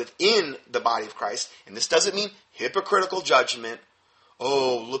that are within the body of Christ, and this doesn't mean hypocritical judgment.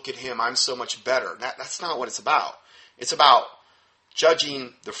 Oh, look at him, I'm so much better. That's not what it's about. It's about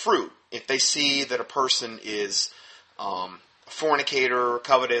judging the fruit. If they see that a person is a fornicator,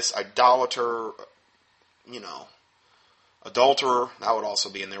 covetous, idolater, adulterer, that would also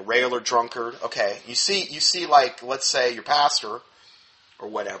be in there, railer, drunkard. Okay, you see, like, let's say your pastor or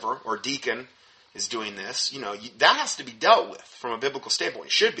whatever, or deacon is doing this. That has to be dealt with from a biblical standpoint.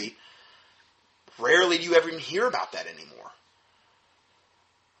 It should be. Rarely do you ever even hear about that anymore.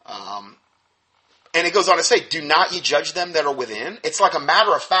 And it goes on to say, do not ye judge them that are within? It's like a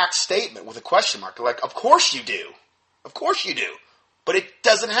matter-of-fact statement with a question mark. Like, of course you do. Of course you do. But it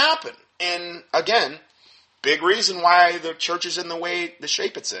doesn't happen. And again, big reason why the church is in the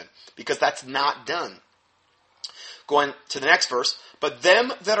shape it's in. Because that's not done. Going to the next verse. But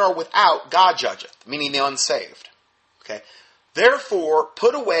them that are without, God judgeth, meaning the unsaved. Okay. Therefore,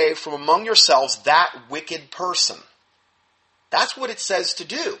 put away from among yourselves that wicked person. That's what it says to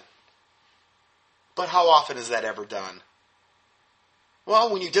do. But how often is that ever done?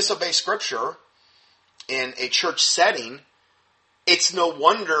 Well, when you disobey Scripture in a church setting, it's no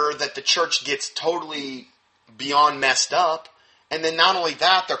wonder that the church gets totally beyond messed up. And then not only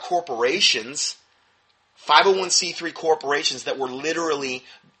that, they're corporations, 501c3 corporations that were literally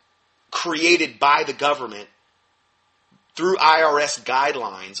created by the government through IRS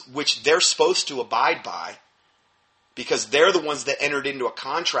guidelines, which they're supposed to abide by, because they're the ones that entered into a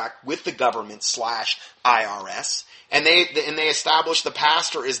contract with the government / IRS, and they established the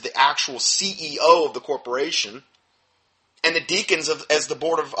pastor is the actual CEO of the corporation, and the deacons as the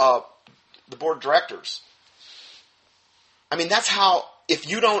board of directors. I mean, that's how. If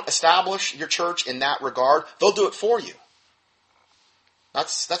you don't establish your church in that regard, they'll do it for you.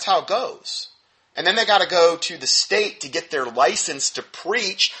 That's how it goes. And then they got to go to the state to get their license to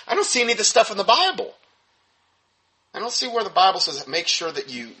preach. I don't see any of this stuff in the Bible. I don't see where the Bible says make sure that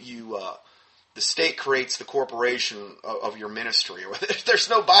the state creates the corporation of your ministry. There's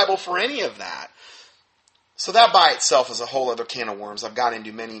no Bible for any of that. So that by itself is a whole other can of worms I've got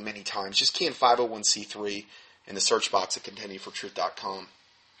into many, many times. Just key in 501c3 in the search box at contendingfortruth.com.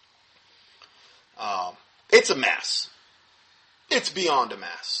 It's a mess. It's beyond a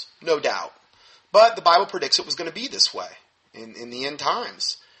mess, no doubt. But the Bible predicts it was going to be this way in the end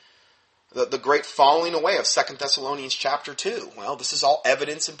times. The great falling away of 2 Thessalonians chapter 2. Well, this is all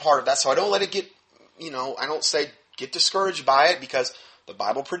evidence and part of that. So I don't let it get, I don't say get discouraged by it because the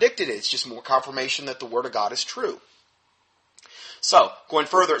Bible predicted it. It's just more confirmation that the Word of God is true. So, going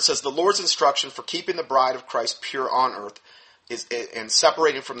further, it says, the Lord's instruction for keeping the bride of Christ pure on earth and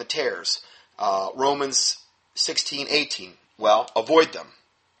separating from the tares. Romans 16:18. Well, avoid them.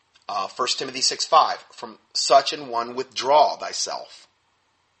 1 Timothy 6:5. From such an one withdraw thyself.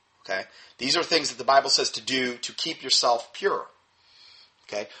 Okay? These are things that the Bible says to do to keep yourself pure.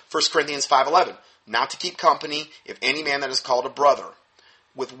 Okay? 1 Corinthians 5:11. Not to keep company if any man that is called a brother.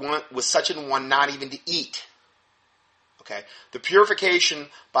 With such an one not even to eat. Okay, the purification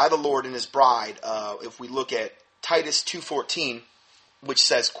by the Lord and His bride, if we look at Titus 2:14, which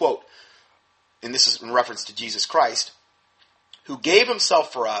says, quote, and this is in reference to Jesus Christ, who gave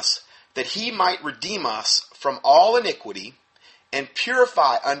Himself for us, that He might redeem us from all iniquity, and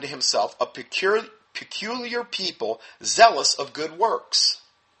purify unto Himself a peculiar people, zealous of good works.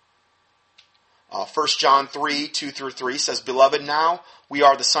 1 John 3:2-3 says, Beloved, now we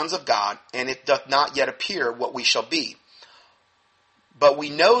are the sons of God, and it doth not yet appear what we shall be. But we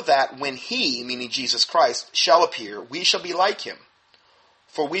know that when He, meaning Jesus Christ, shall appear, we shall be like Him.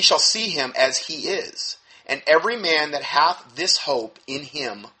 For we shall see Him as He is. And every man that hath this hope in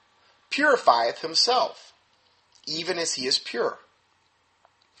him purifieth himself, even as he is pure.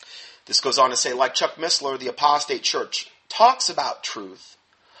 This goes on to say, like Chuck Missler, the apostate church talks about truth,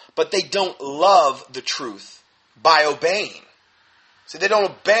 but they don't love the truth by obeying. See, they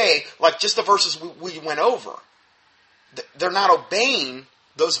don't obey, like just the verses we went over. They're not obeying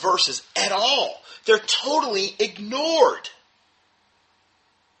those verses at all. They're totally ignored.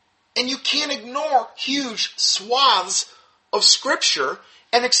 And you can't ignore huge swaths of Scripture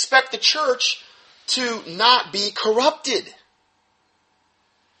and expect the church to not be corrupted. It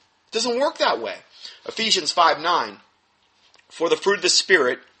doesn't work that way. Ephesians 5:9, for the fruit of the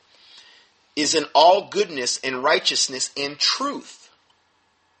Spirit is in all goodness and righteousness and truth.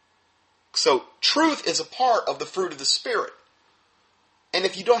 So truth is a part of the fruit of the Spirit. And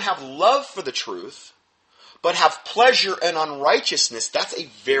if you don't have love for the truth, but have pleasure in unrighteousness, that's a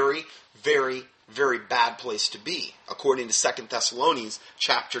very, very, very bad place to be, according to 2 Thessalonians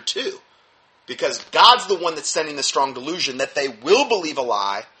chapter 2. Because God's the one that's sending the strong delusion that they will believe a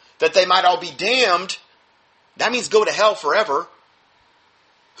lie, that they might all be damned. That means go to hell forever.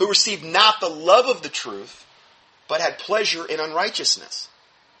 Who received not the love of the truth, but had pleasure in unrighteousness.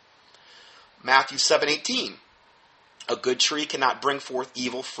 Matthew 7:18. A good tree cannot bring forth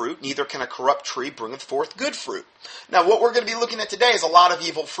evil fruit, neither can a corrupt tree bringeth forth good fruit. Now, what we're going to be looking at today is a lot of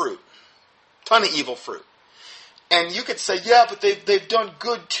evil fruit. Ton of evil fruit. And you could say, yeah, but they've done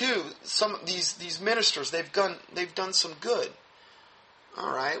good too. Some of these ministers, they've done some good.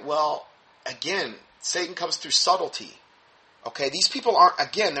 All right, well, again, Satan comes through subtlety. Okay, these people aren't,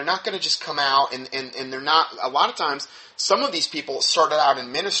 again, they're not going to just come out and they're not, a lot of times, some of these people started out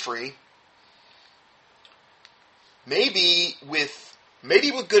in ministry maybe with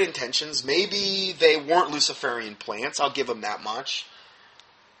good intentions. Maybe they weren't Luciferian plants. I'll give them that much.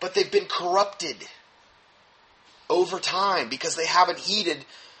 But they've been corrupted over time because they haven't heeded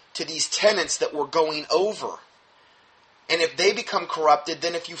to these tenets that we're going over. And if they become corrupted,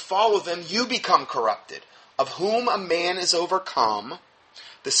 then if you follow them, you become corrupted. Of whom a man is overcome,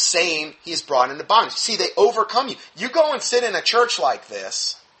 the same he is brought into bondage. See, they overcome you. You go and sit in a church like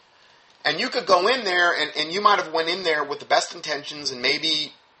this, and you could go in there, and you might have went in there with the best intentions, and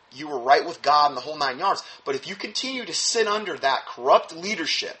maybe you were right with God and the whole 9 yards. But if you continue to sit under that corrupt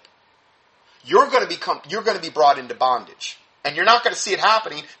leadership, you're going to be brought into bondage. And you're not going to see it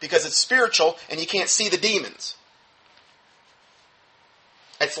happening because it's spiritual, and you can't see the demons.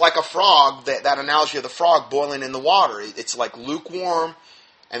 It's like a frog, that analogy of the frog boiling in the water. It's like lukewarm,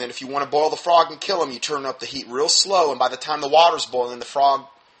 and then if you want to boil the frog and kill him, you turn up the heat real slow, and by the time the water's boiling, the frog...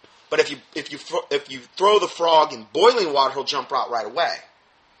 But if you throw the frog in boiling water, he'll jump out right away.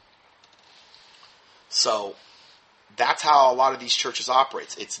 So that's how a lot of these churches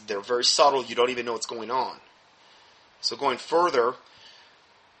operate. They're very subtle. You don't even know what's going on. So going further,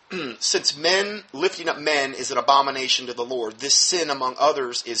 since lifting up men is an abomination to the Lord, this sin, among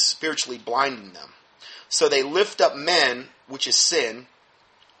others, is spiritually blinding them. So they lift up men, which is sin,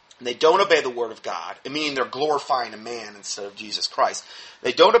 and they don't obey the word of God, meaning they're glorifying a man instead of Jesus Christ.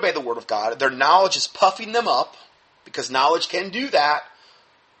 They don't obey the word of God. Their knowledge is puffing them up, because knowledge can do that.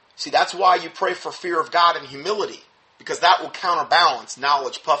 See, that's why you pray for fear of God and humility, because that will counterbalance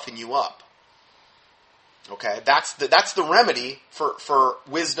knowledge puffing you up. Okay, that's the remedy for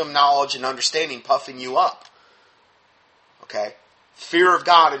wisdom, knowledge, and understanding puffing you up. Okay, fear of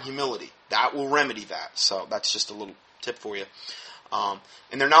God and humility, that will remedy that. So that's just a little tip for you.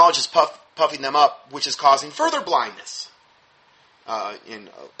 And their knowledge is puffing them up, which is causing further blindness. In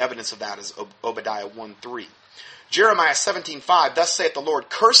evidence of that is Obadiah 1:3. Jeremiah 17:5, thus saith the Lord,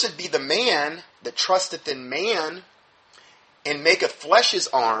 cursed be the man that trusteth in man, and maketh flesh his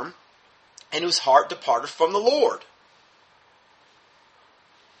arm, and whose heart departeth from the Lord.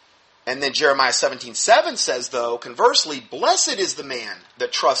 And then Jeremiah 17:7 says, though, conversely, blessed is the man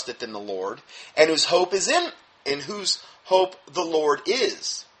that trusteth in the Lord, and whose hope is in whose hope the Lord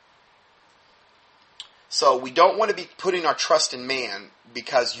is. So we don't want to be putting our trust in man,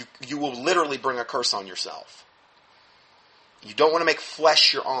 because you will literally bring a curse on yourself. You don't want to make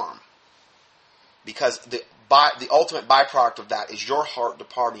flesh your arm, because the ultimate byproduct of that is your heart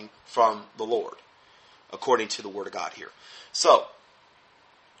departing from the Lord, according to the Word of God here. So,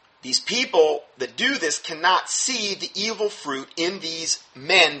 these people that do this cannot see the evil fruit in these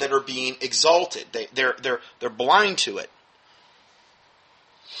men that are being exalted. They're blind to it.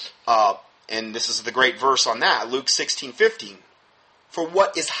 And this is the great verse on that, Luke 16:15. For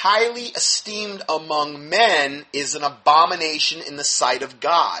what is highly esteemed among men is an abomination in the sight of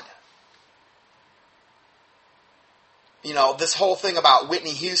God. You know, this whole thing about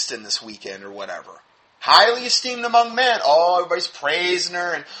Whitney Houston this weekend or whatever. highly esteemed among men. Oh, everybody's praising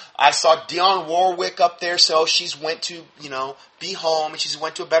her. And I saw Dionne Warwick up there, so she's went to, be home, and she's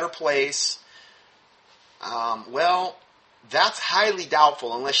went to a better place. Well, that's highly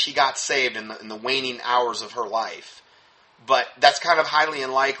doubtful unless she got saved in the waning hours of her life. But that's kind of highly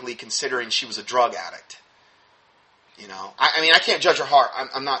unlikely considering she was a drug addict. I can't judge her heart.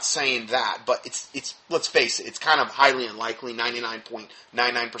 I'm not saying that, but it's let's face it, it's kind of highly unlikely,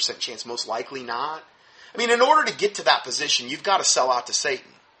 99.99% chance, most likely not. In order to get to that position, you've got to sell out to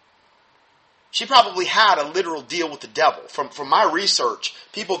Satan. She probably had a literal deal with the devil. From my research,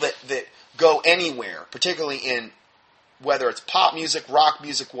 people that go anywhere, particularly in whether it's pop music, rock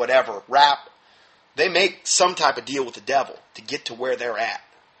music, whatever, rap, they make some type of deal with the devil to get to where they're at.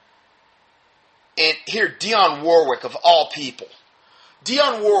 And here, Dionne Warwick, of all people.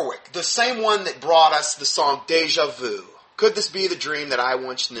 Dionne Warwick, the same one that brought us the song Deja Vu. Could this be the dream that I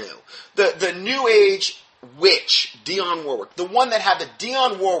once knew? The New Age witch, Dionne Warwick. The one that had the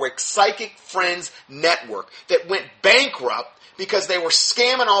Dionne Warwick Psychic Friends Network that went bankrupt because they were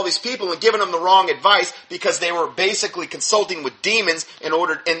scamming all these people and giving them the wrong advice because they were basically consulting with demons and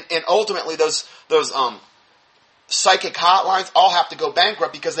ultimately those psychic hotlines all have to go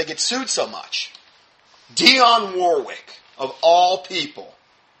bankrupt because they get sued so much. Dionne Warwick, of all people,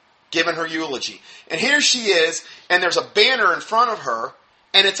 giving her eulogy. And here she is, and there's a banner in front of her,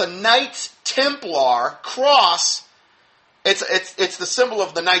 and it's a Knights Templar cross. It's the symbol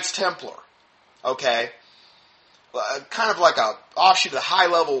of the Knights Templar, okay? Kind of like a offshoot of the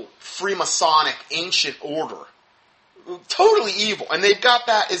high-level Freemasonic ancient order. Totally evil. And they've got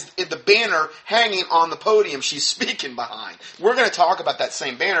that as the banner hanging on the podium she's speaking behind. We're going to talk about that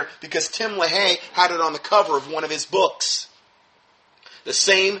same banner because Tim LaHaye had it on the cover of one of his books. The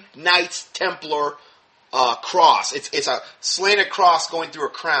same Knights Templar cross. It's a slanted cross going through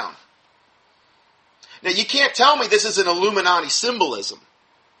a crown. Now, you can't tell me this is an Illuminati symbolism.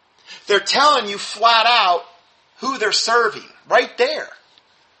 They're telling you flat out who they're serving. Right there.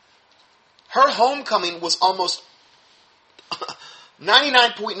 Her homecoming was almost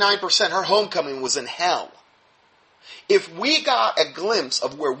 99.9% her homecoming was in hell. If we got a glimpse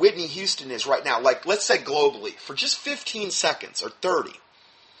of where Whitney Houston is right now, like let's say globally, for just 15 seconds or 30,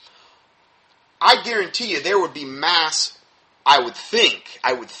 I guarantee you there would be mass, I would think,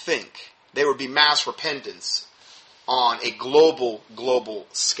 there would be mass repentance on a global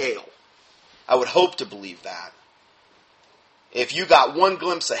scale. I would hope to believe that. If you got one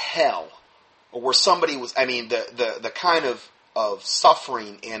glimpse of hell, or where somebody was, the kind of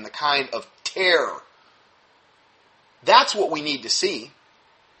suffering and the kind of terror, that's what we need to see.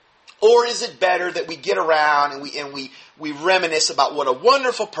 Or is it better that we get around and we reminisce about what a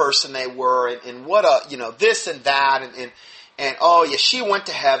wonderful person they were and what a, this and that and oh yeah, she went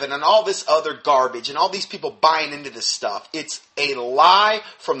to heaven and all this other garbage and all these people buying into this stuff. It's a lie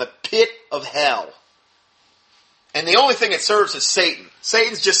from the pit of hell. And the only thing it serves is Satan.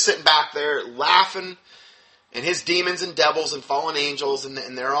 Satan's just sitting back there laughing, and his demons and devils and fallen angels, and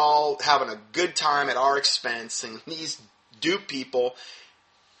they're all having a good time at our expense, and these dupe people.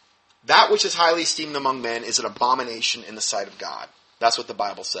 That which is highly esteemed among men is an abomination in the sight of God. That's what the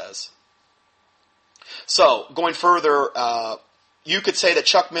Bible says. So, going further, you could say that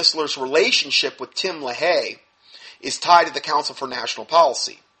Chuck Missler's relationship with Tim LaHaye is tied to the Council for National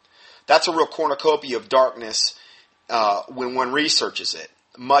Policy. That's a real cornucopia of darkness when one researches it.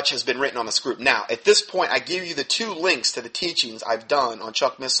 Much has been written on this group. Now, at this point, I give you the two links to the teachings I've done on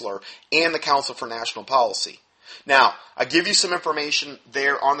Chuck Missler and the Council for National Policy. Now, I give you some information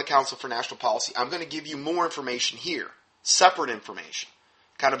there on the Council for National Policy. I'm going to give you more information here, separate information,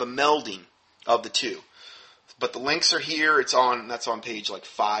 kind of a melding of the two. But the links are here. That's on page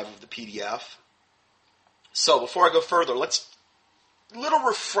 5 of the PDF. So, before I go further, little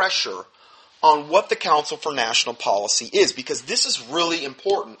refresher on what the Council for National Policy is, because this is really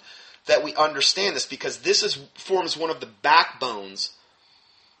important that we understand this, because this forms one of the backbones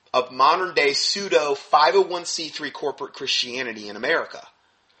of modern-day pseudo 501c3 corporate Christianity in America.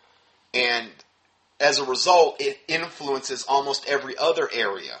 And as a result, it influences almost every other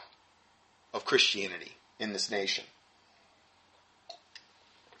area of Christianity in this nation.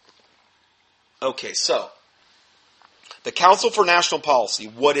 Okay, so, the Council for National Policy,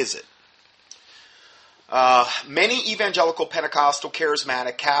 what is it? Many evangelical, Pentecostal,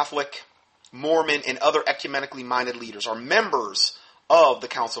 Charismatic, Catholic, Mormon, and other ecumenically minded leaders are members of the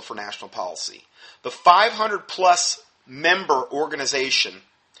Council for National Policy. The 500-plus member organization,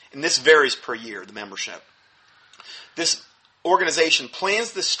 and this varies per year, the membership. This organization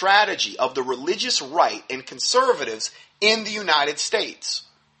plans the strategy of the religious right and conservatives in the United States.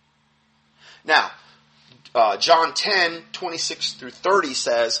 Now, John 10:26-30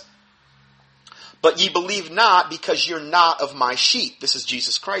 says, "But ye believe not, because you're not of my sheep." This is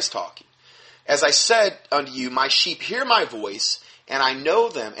Jesus Christ talking. "As I said unto you, my sheep hear my voice, and I know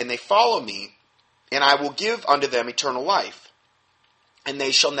them, and they follow me, and I will give unto them eternal life, and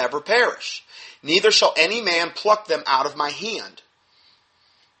they shall never perish. Neither shall any man pluck them out of my hand.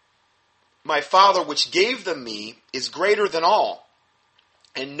 My Father which gave them me is greater than all,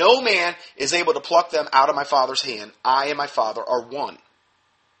 and no man is able to pluck them out of my Father's hand. I and my Father are one."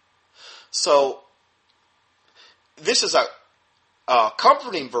 So, this is a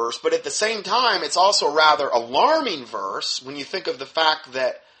comforting verse, but at the same time, it's also a rather alarming verse when you think of the fact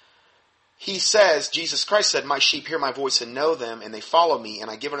that he says, Jesus Christ said, "My sheep hear my voice and know them, and they follow me,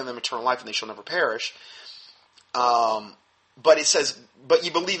 and I give unto them eternal life, and they shall never perish." But it says, "But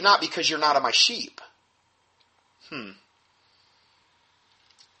you believe not, because you're not of my sheep." The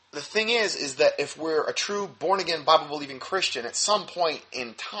thing is that if we're a true born-again, Bible-believing Christian, at some point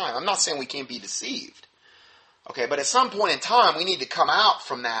in time, I'm not saying we can't be deceived, okay, but at some point in time, we need to come out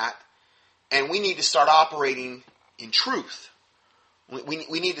from that, and we need to start operating in truth.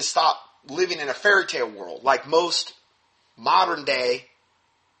 We need to stop living in a fairy tale world, like most modern-day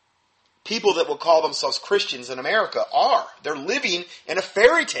people that will call themselves Christians in America are. They're living in a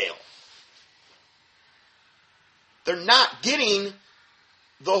fairy tale. They're not getting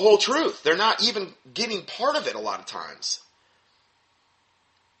the whole truth. They're not even getting part of it a lot of times.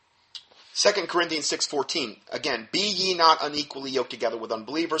 2 Corinthians 6:14, again, "Be ye not unequally yoked together with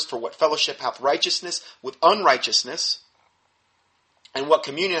unbelievers, for what fellowship hath righteousness with unrighteousness, and what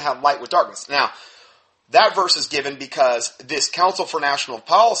communion hath light with darkness?" Now, that verse is given because this Council for National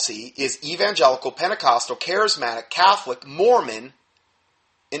Policy is evangelical, Pentecostal, charismatic, Catholic, Mormon,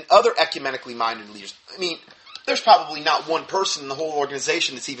 and other ecumenically minded leaders. I mean, there's probably not one person in the whole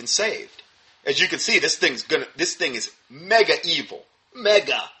organization that's even saved. As you can see, this thing is mega evil.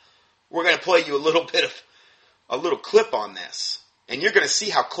 Mega. We're going to play you a little clip on this. And you're going to see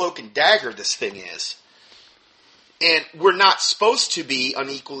how cloak and dagger this thing is. And we're not supposed to be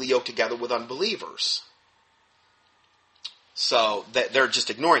unequally yoked together with unbelievers. So they're just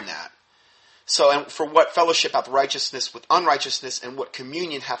ignoring that. So, and for what fellowship hath righteousness with unrighteousness, and what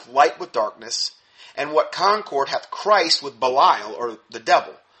communion hath light with darkness, and what concord hath Christ with Belial, or the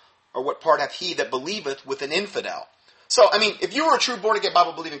devil? Or what part hath he that believeth with an infidel? So, I mean, if you were a true born-again,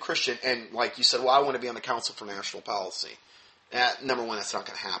 Bible-believing Christian, and like you said, well, I want to be on the Council for National Policy. Number one, that's not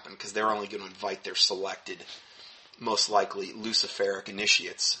going to happen, because they're only going to invite their selected, most likely Luciferic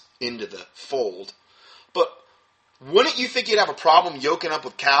initiates into the fold. But wouldn't you think you'd have a problem yoking up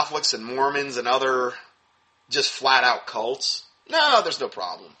with Catholics and Mormons and other just flat-out cults? No, there's no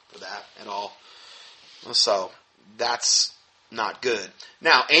problem with that at all. So, that's not good.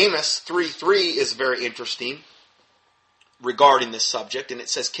 Now, Amos 3:3 is very interesting regarding this subject, and it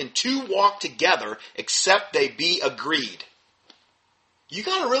says, "Can two walk together except they be agreed?" You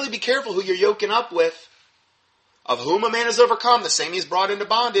got to really be careful who you're yoking up with. "Of whom a man is overcome, the same he is brought into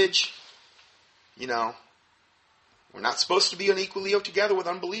bondage." You know, we're not supposed to be unequally yoked together with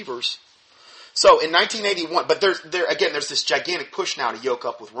unbelievers. So in 1981, but there's this gigantic push now to yoke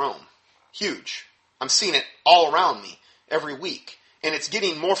up with Rome. Huge. I'm seeing it all around me every week. And it's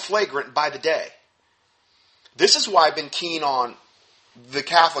getting more flagrant by the day. This is why I've been keen on the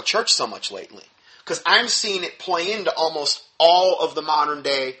Catholic Church so much lately. Because I'm seeing it play into almost all of the modern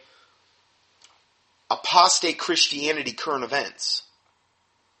day apostate Christianity current events.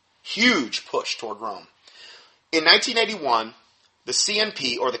 Huge push toward Rome. In 1981, the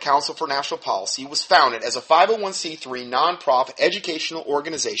CNP, or the Council for National Policy, was founded as a 501c3 nonprofit educational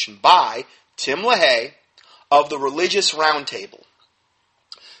organization by Tim LaHaye of the Religious Roundtable,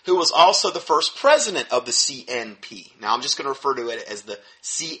 who was also the first president of the CNP. Now, I'm just going to refer to it as the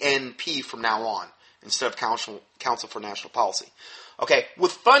CNP from now on, instead of Council for National Policy. Okay,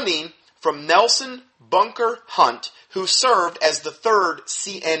 with funding from Nelson Bunker Hunt, who served as the third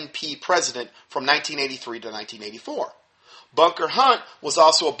CNP president from 1983 to 1984. Bunker Hunt was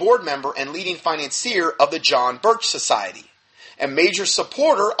also a board member and leading financier of the John Birch Society, a major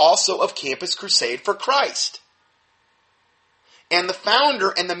supporter also of Campus Crusade for Christ, and the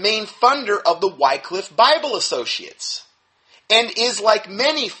founder and the main funder of the Wycliffe Bible Associates, and is, like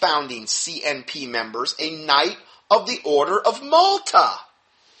many founding CNP members, a Knight of the Order of Malta.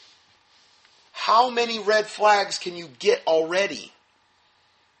 How many red flags can you get already?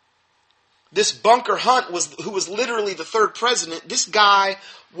 This Bunker Hunt, who was literally the third president, this guy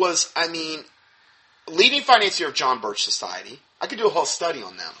was, leading financier of John Birch Society. I could do a whole study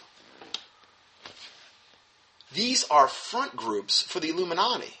on them. These are front groups for the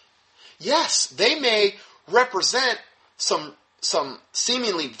Illuminati. Yes, they may represent some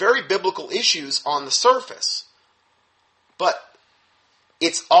seemingly very biblical issues on the surface. But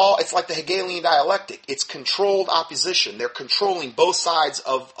it's like the Hegelian dialectic. It's controlled opposition. They're controlling both sides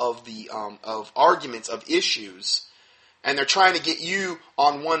of arguments, of issues. And they're trying to get you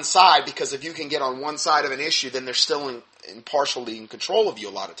on one side, because if you can get on one side of an issue, then they're still partially in control of you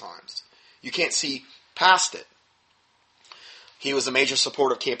a lot of times. You can't see past it. He was a major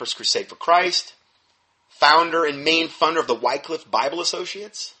supporter of Campus Crusade for Christ, founder and main funder of the Wycliffe Bible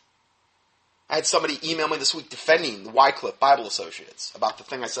Associates. I had somebody email me this week defending the Wycliffe Bible Associates about the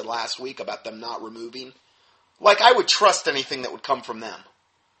thing I said last week about them not removing. Like I would trust anything that would come from them.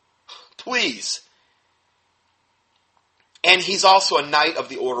 Please. And he's also a Knight of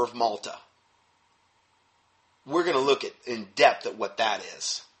the Order of Malta. We're going to look in depth at what that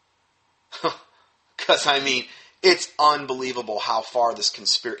is. Because, it's unbelievable how far this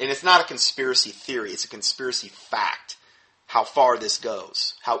conspiracy... And it's not a conspiracy theory, it's a conspiracy fact. How far this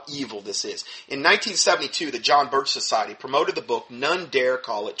goes. How evil this is. In 1972, the John Birch Society promoted the book None Dare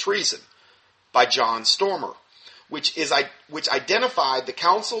Call It Treason by John Stormer, which identified the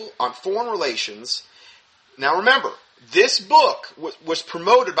Council on Foreign Relations. Now remember, this book was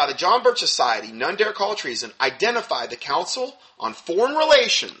promoted by the John Birch Society, None Dare Call It Treason, identified the Council on Foreign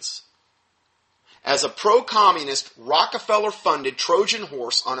Relations as a pro-communist, Rockefeller-funded Trojan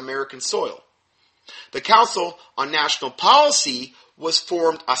horse on American soil. The Council on National Policy was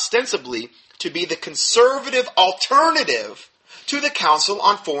formed ostensibly to be the conservative alternative to the Council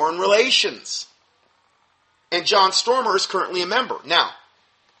on Foreign Relations. And John Stormer is currently a member. Now,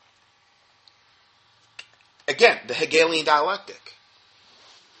 again, the Hegelian dialectic.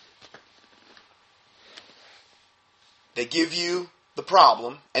 They give you the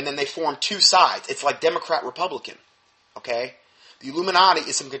problem, and then they form two sides. It's like Democrat-Republican. Okay? The Illuminati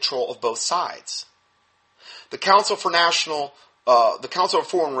is in control of both sides. The Council for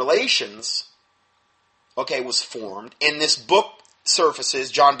Foreign Relations, was formed, and this book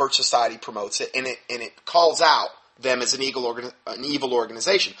surfaces. John Birch Society promotes it, and it calls out them as an evil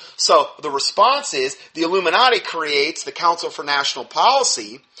organization. So the response is the Illuminati creates the Council for National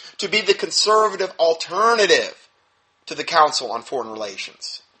Policy to be the conservative alternative to the Council on Foreign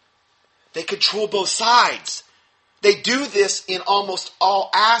Relations. They control both sides. They do this in almost all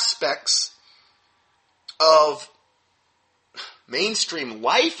aspects of mainstream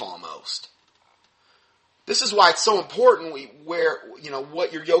life almost. This is why it's so important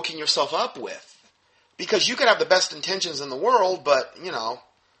what you're yoking yourself up with. Because you could have the best intentions in the world, but,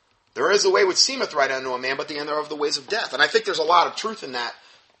 there is a way which seemeth right unto a man, but the end thereof the ways of death. And I think there's a lot of truth in that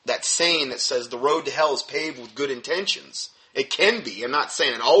saying that says the road to hell is paved with good intentions. It can be. I'm not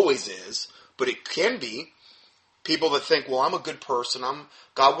saying it always is, but it can be. People that think, well, I'm a good person.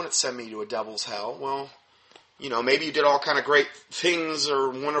 God wouldn't send me to a devil's hell. Well, maybe you did all kind of great things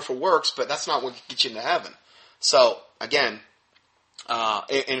or wonderful works, but that's not what gets you into heaven. So, again, and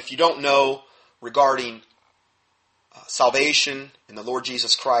if you don't know regarding salvation in the Lord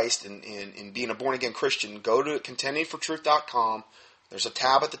Jesus Christ and being a born-again Christian, go to contendingfortruth.com. There's a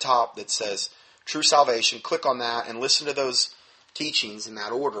tab at the top that says True Salvation. Click on that and listen to those teachings in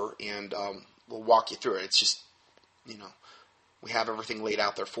that order, and we'll walk you through it. It's just, we have everything laid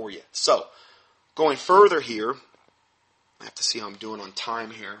out there for you. So, going further here, I have to see how I'm doing on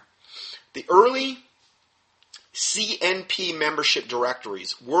time here. The early CNP membership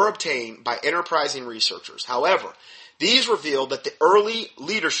directories were obtained by enterprising researchers. However, these revealed that the early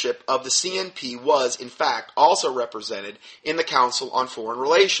leadership of the CNP was, in fact, also represented in the Council on Foreign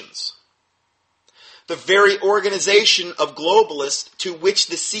Relations, the very organization of globalists to which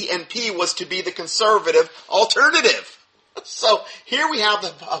the CNP was to be the conservative alternative. So here we have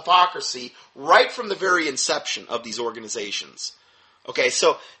the hypocrisy right from the very inception of these organizations. Okay,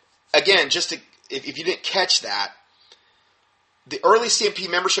 so again, if you didn't catch that, the early CNP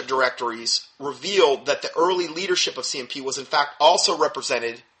membership directories revealed that the early leadership of CNP was in fact also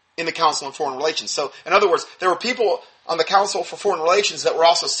represented in the Council on Foreign Relations. So, in other words, there were people on the Council for Foreign Relations that were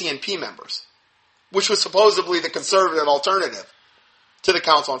also CNP members, which was supposedly the conservative alternative to the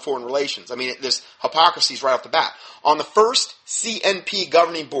Council on Foreign Relations. There's hypocrisies right off the bat. On the first CNP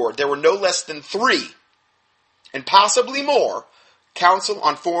governing board, there were no less than 3, and possibly more, Council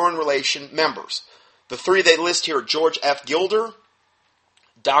on Foreign Relations members. The 3 they list here are George F. Gilder,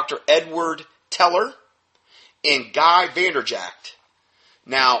 Dr. Edward Teller, and Guy Vanderjagt.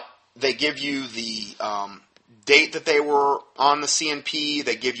 Now, they give you the date that they were on the CNP.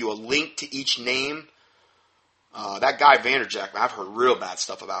 They give you a link to each name. That Guy Vanderjagt, I've heard real bad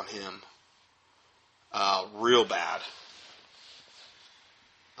stuff about him. Real bad.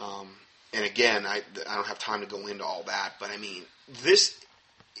 And again, I don't have time to go into all that, but I mean,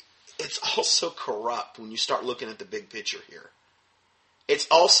 it's also corrupt when you start looking at the big picture here. It's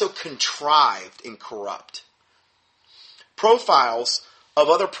also contrived and corrupt. Profiles of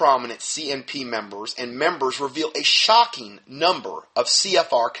other prominent CNP members and members reveal a shocking number of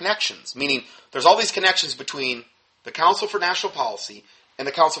CFR connections, meaning there's all these connections between the Council for National Policy and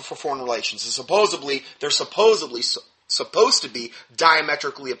the Council for Foreign Relations. And they're supposed to be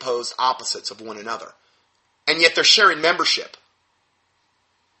diametrically opposed opposites of one another. And yet they're sharing membership.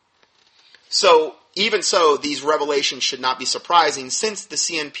 So, even so, these revelations should not be surprising, since the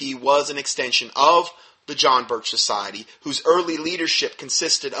CNP was an extension of the John Birch Society, whose early leadership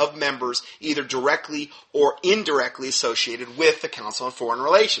consisted of members either directly or indirectly associated with the Council on Foreign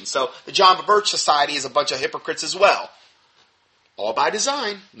Relations. So, the John Birch Society is a bunch of hypocrites as well. All by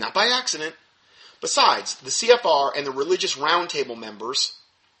design, not by accident. Besides, the CFR and the Religious Roundtable members,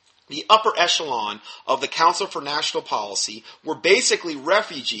 the upper echelon of the Council for National Policy, were basically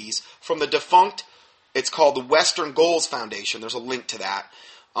refugees from the defunct, it's called the Western Goals Foundation. There's a link to that.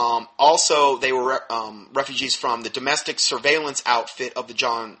 Also, they were refugees from the domestic surveillance outfit of the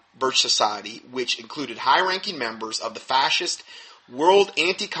John Birch Society, which included high-ranking members of the fascist World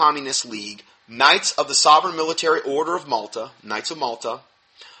Anti-Communist League, Knights of the Sovereign Military Order of Malta, Knights of Malta,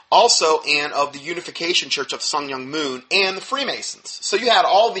 also, and of the Unification Church of Sungyung Moon, and the Freemasons. So you had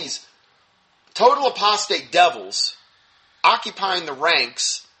all these total apostate devils occupying the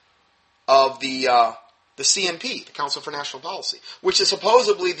ranks of the CNP, the Council for National Policy, which is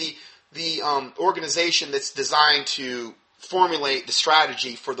supposedly the organization that's designed to formulate the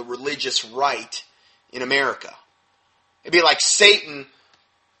strategy for the religious right in America. It'd be like Satan,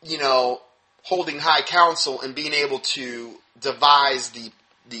 holding high council and being able to devise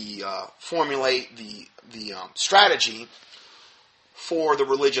formulate the strategy for the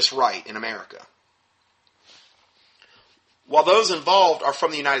religious right in America. While those involved are from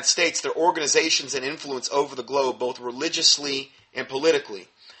the United States, their organizations and influence over the globe, both religiously and politically.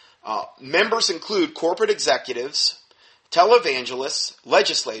 Members include corporate executives, televangelists,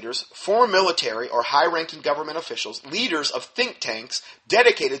 legislators, foreign military or high-ranking government officials, leaders of think tanks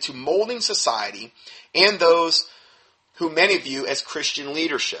dedicated to molding society, and those who many view as Christian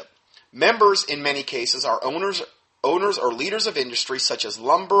leadership. Members, in many cases, are owners or leaders of industry such as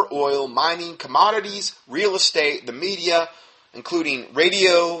lumber, oil, mining, commodities, real estate, the media, including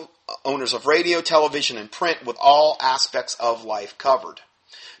owners of radio, television, and print, with all aspects of life covered.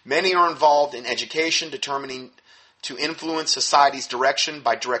 Many are involved in education, determining to influence society's direction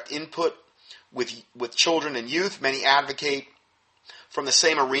by direct input with children and youth. Many advocate from the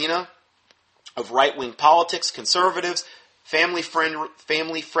same arena of right-wing politics, conservatives,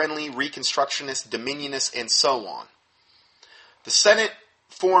 family-friendly, Reconstructionists, Dominionists, and so on. The Senate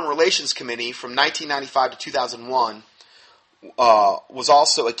Foreign Relations Committee from 1995 to 2001 was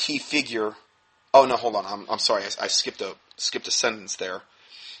also a key figure. Oh no, hold on. I'm sorry. I skipped a sentence there.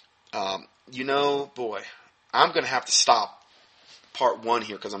 I'm going to have to stop part one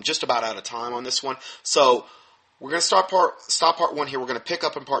here because I'm just about out of time on this one. So we're going to stop part one here. We're going to pick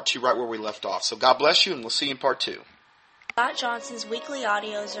up in part two right where we left off. So God bless you, and we'll see you in part two. Scott Johnson's weekly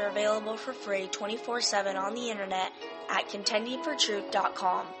audios are available for free 24/7 on the internet at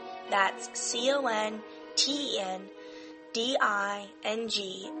contendingfortruth.com. That's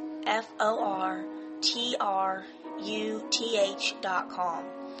CONTENDINGFORTRUTH.com.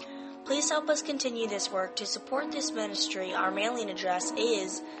 Please help us continue this work. To support this ministry, our mailing address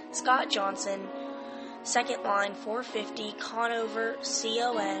is Scott Johnson, 2nd line 450 Conover,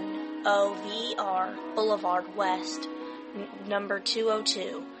 CONOVR Boulevard West, number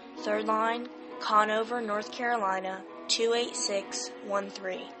 202. 3rd line, Conover, North Carolina,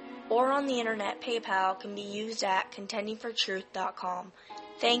 28613. Or on the internet, PayPal can be used at contendingfortruth.com.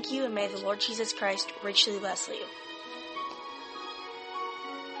 Thank you, and may the Lord Jesus Christ richly bless you.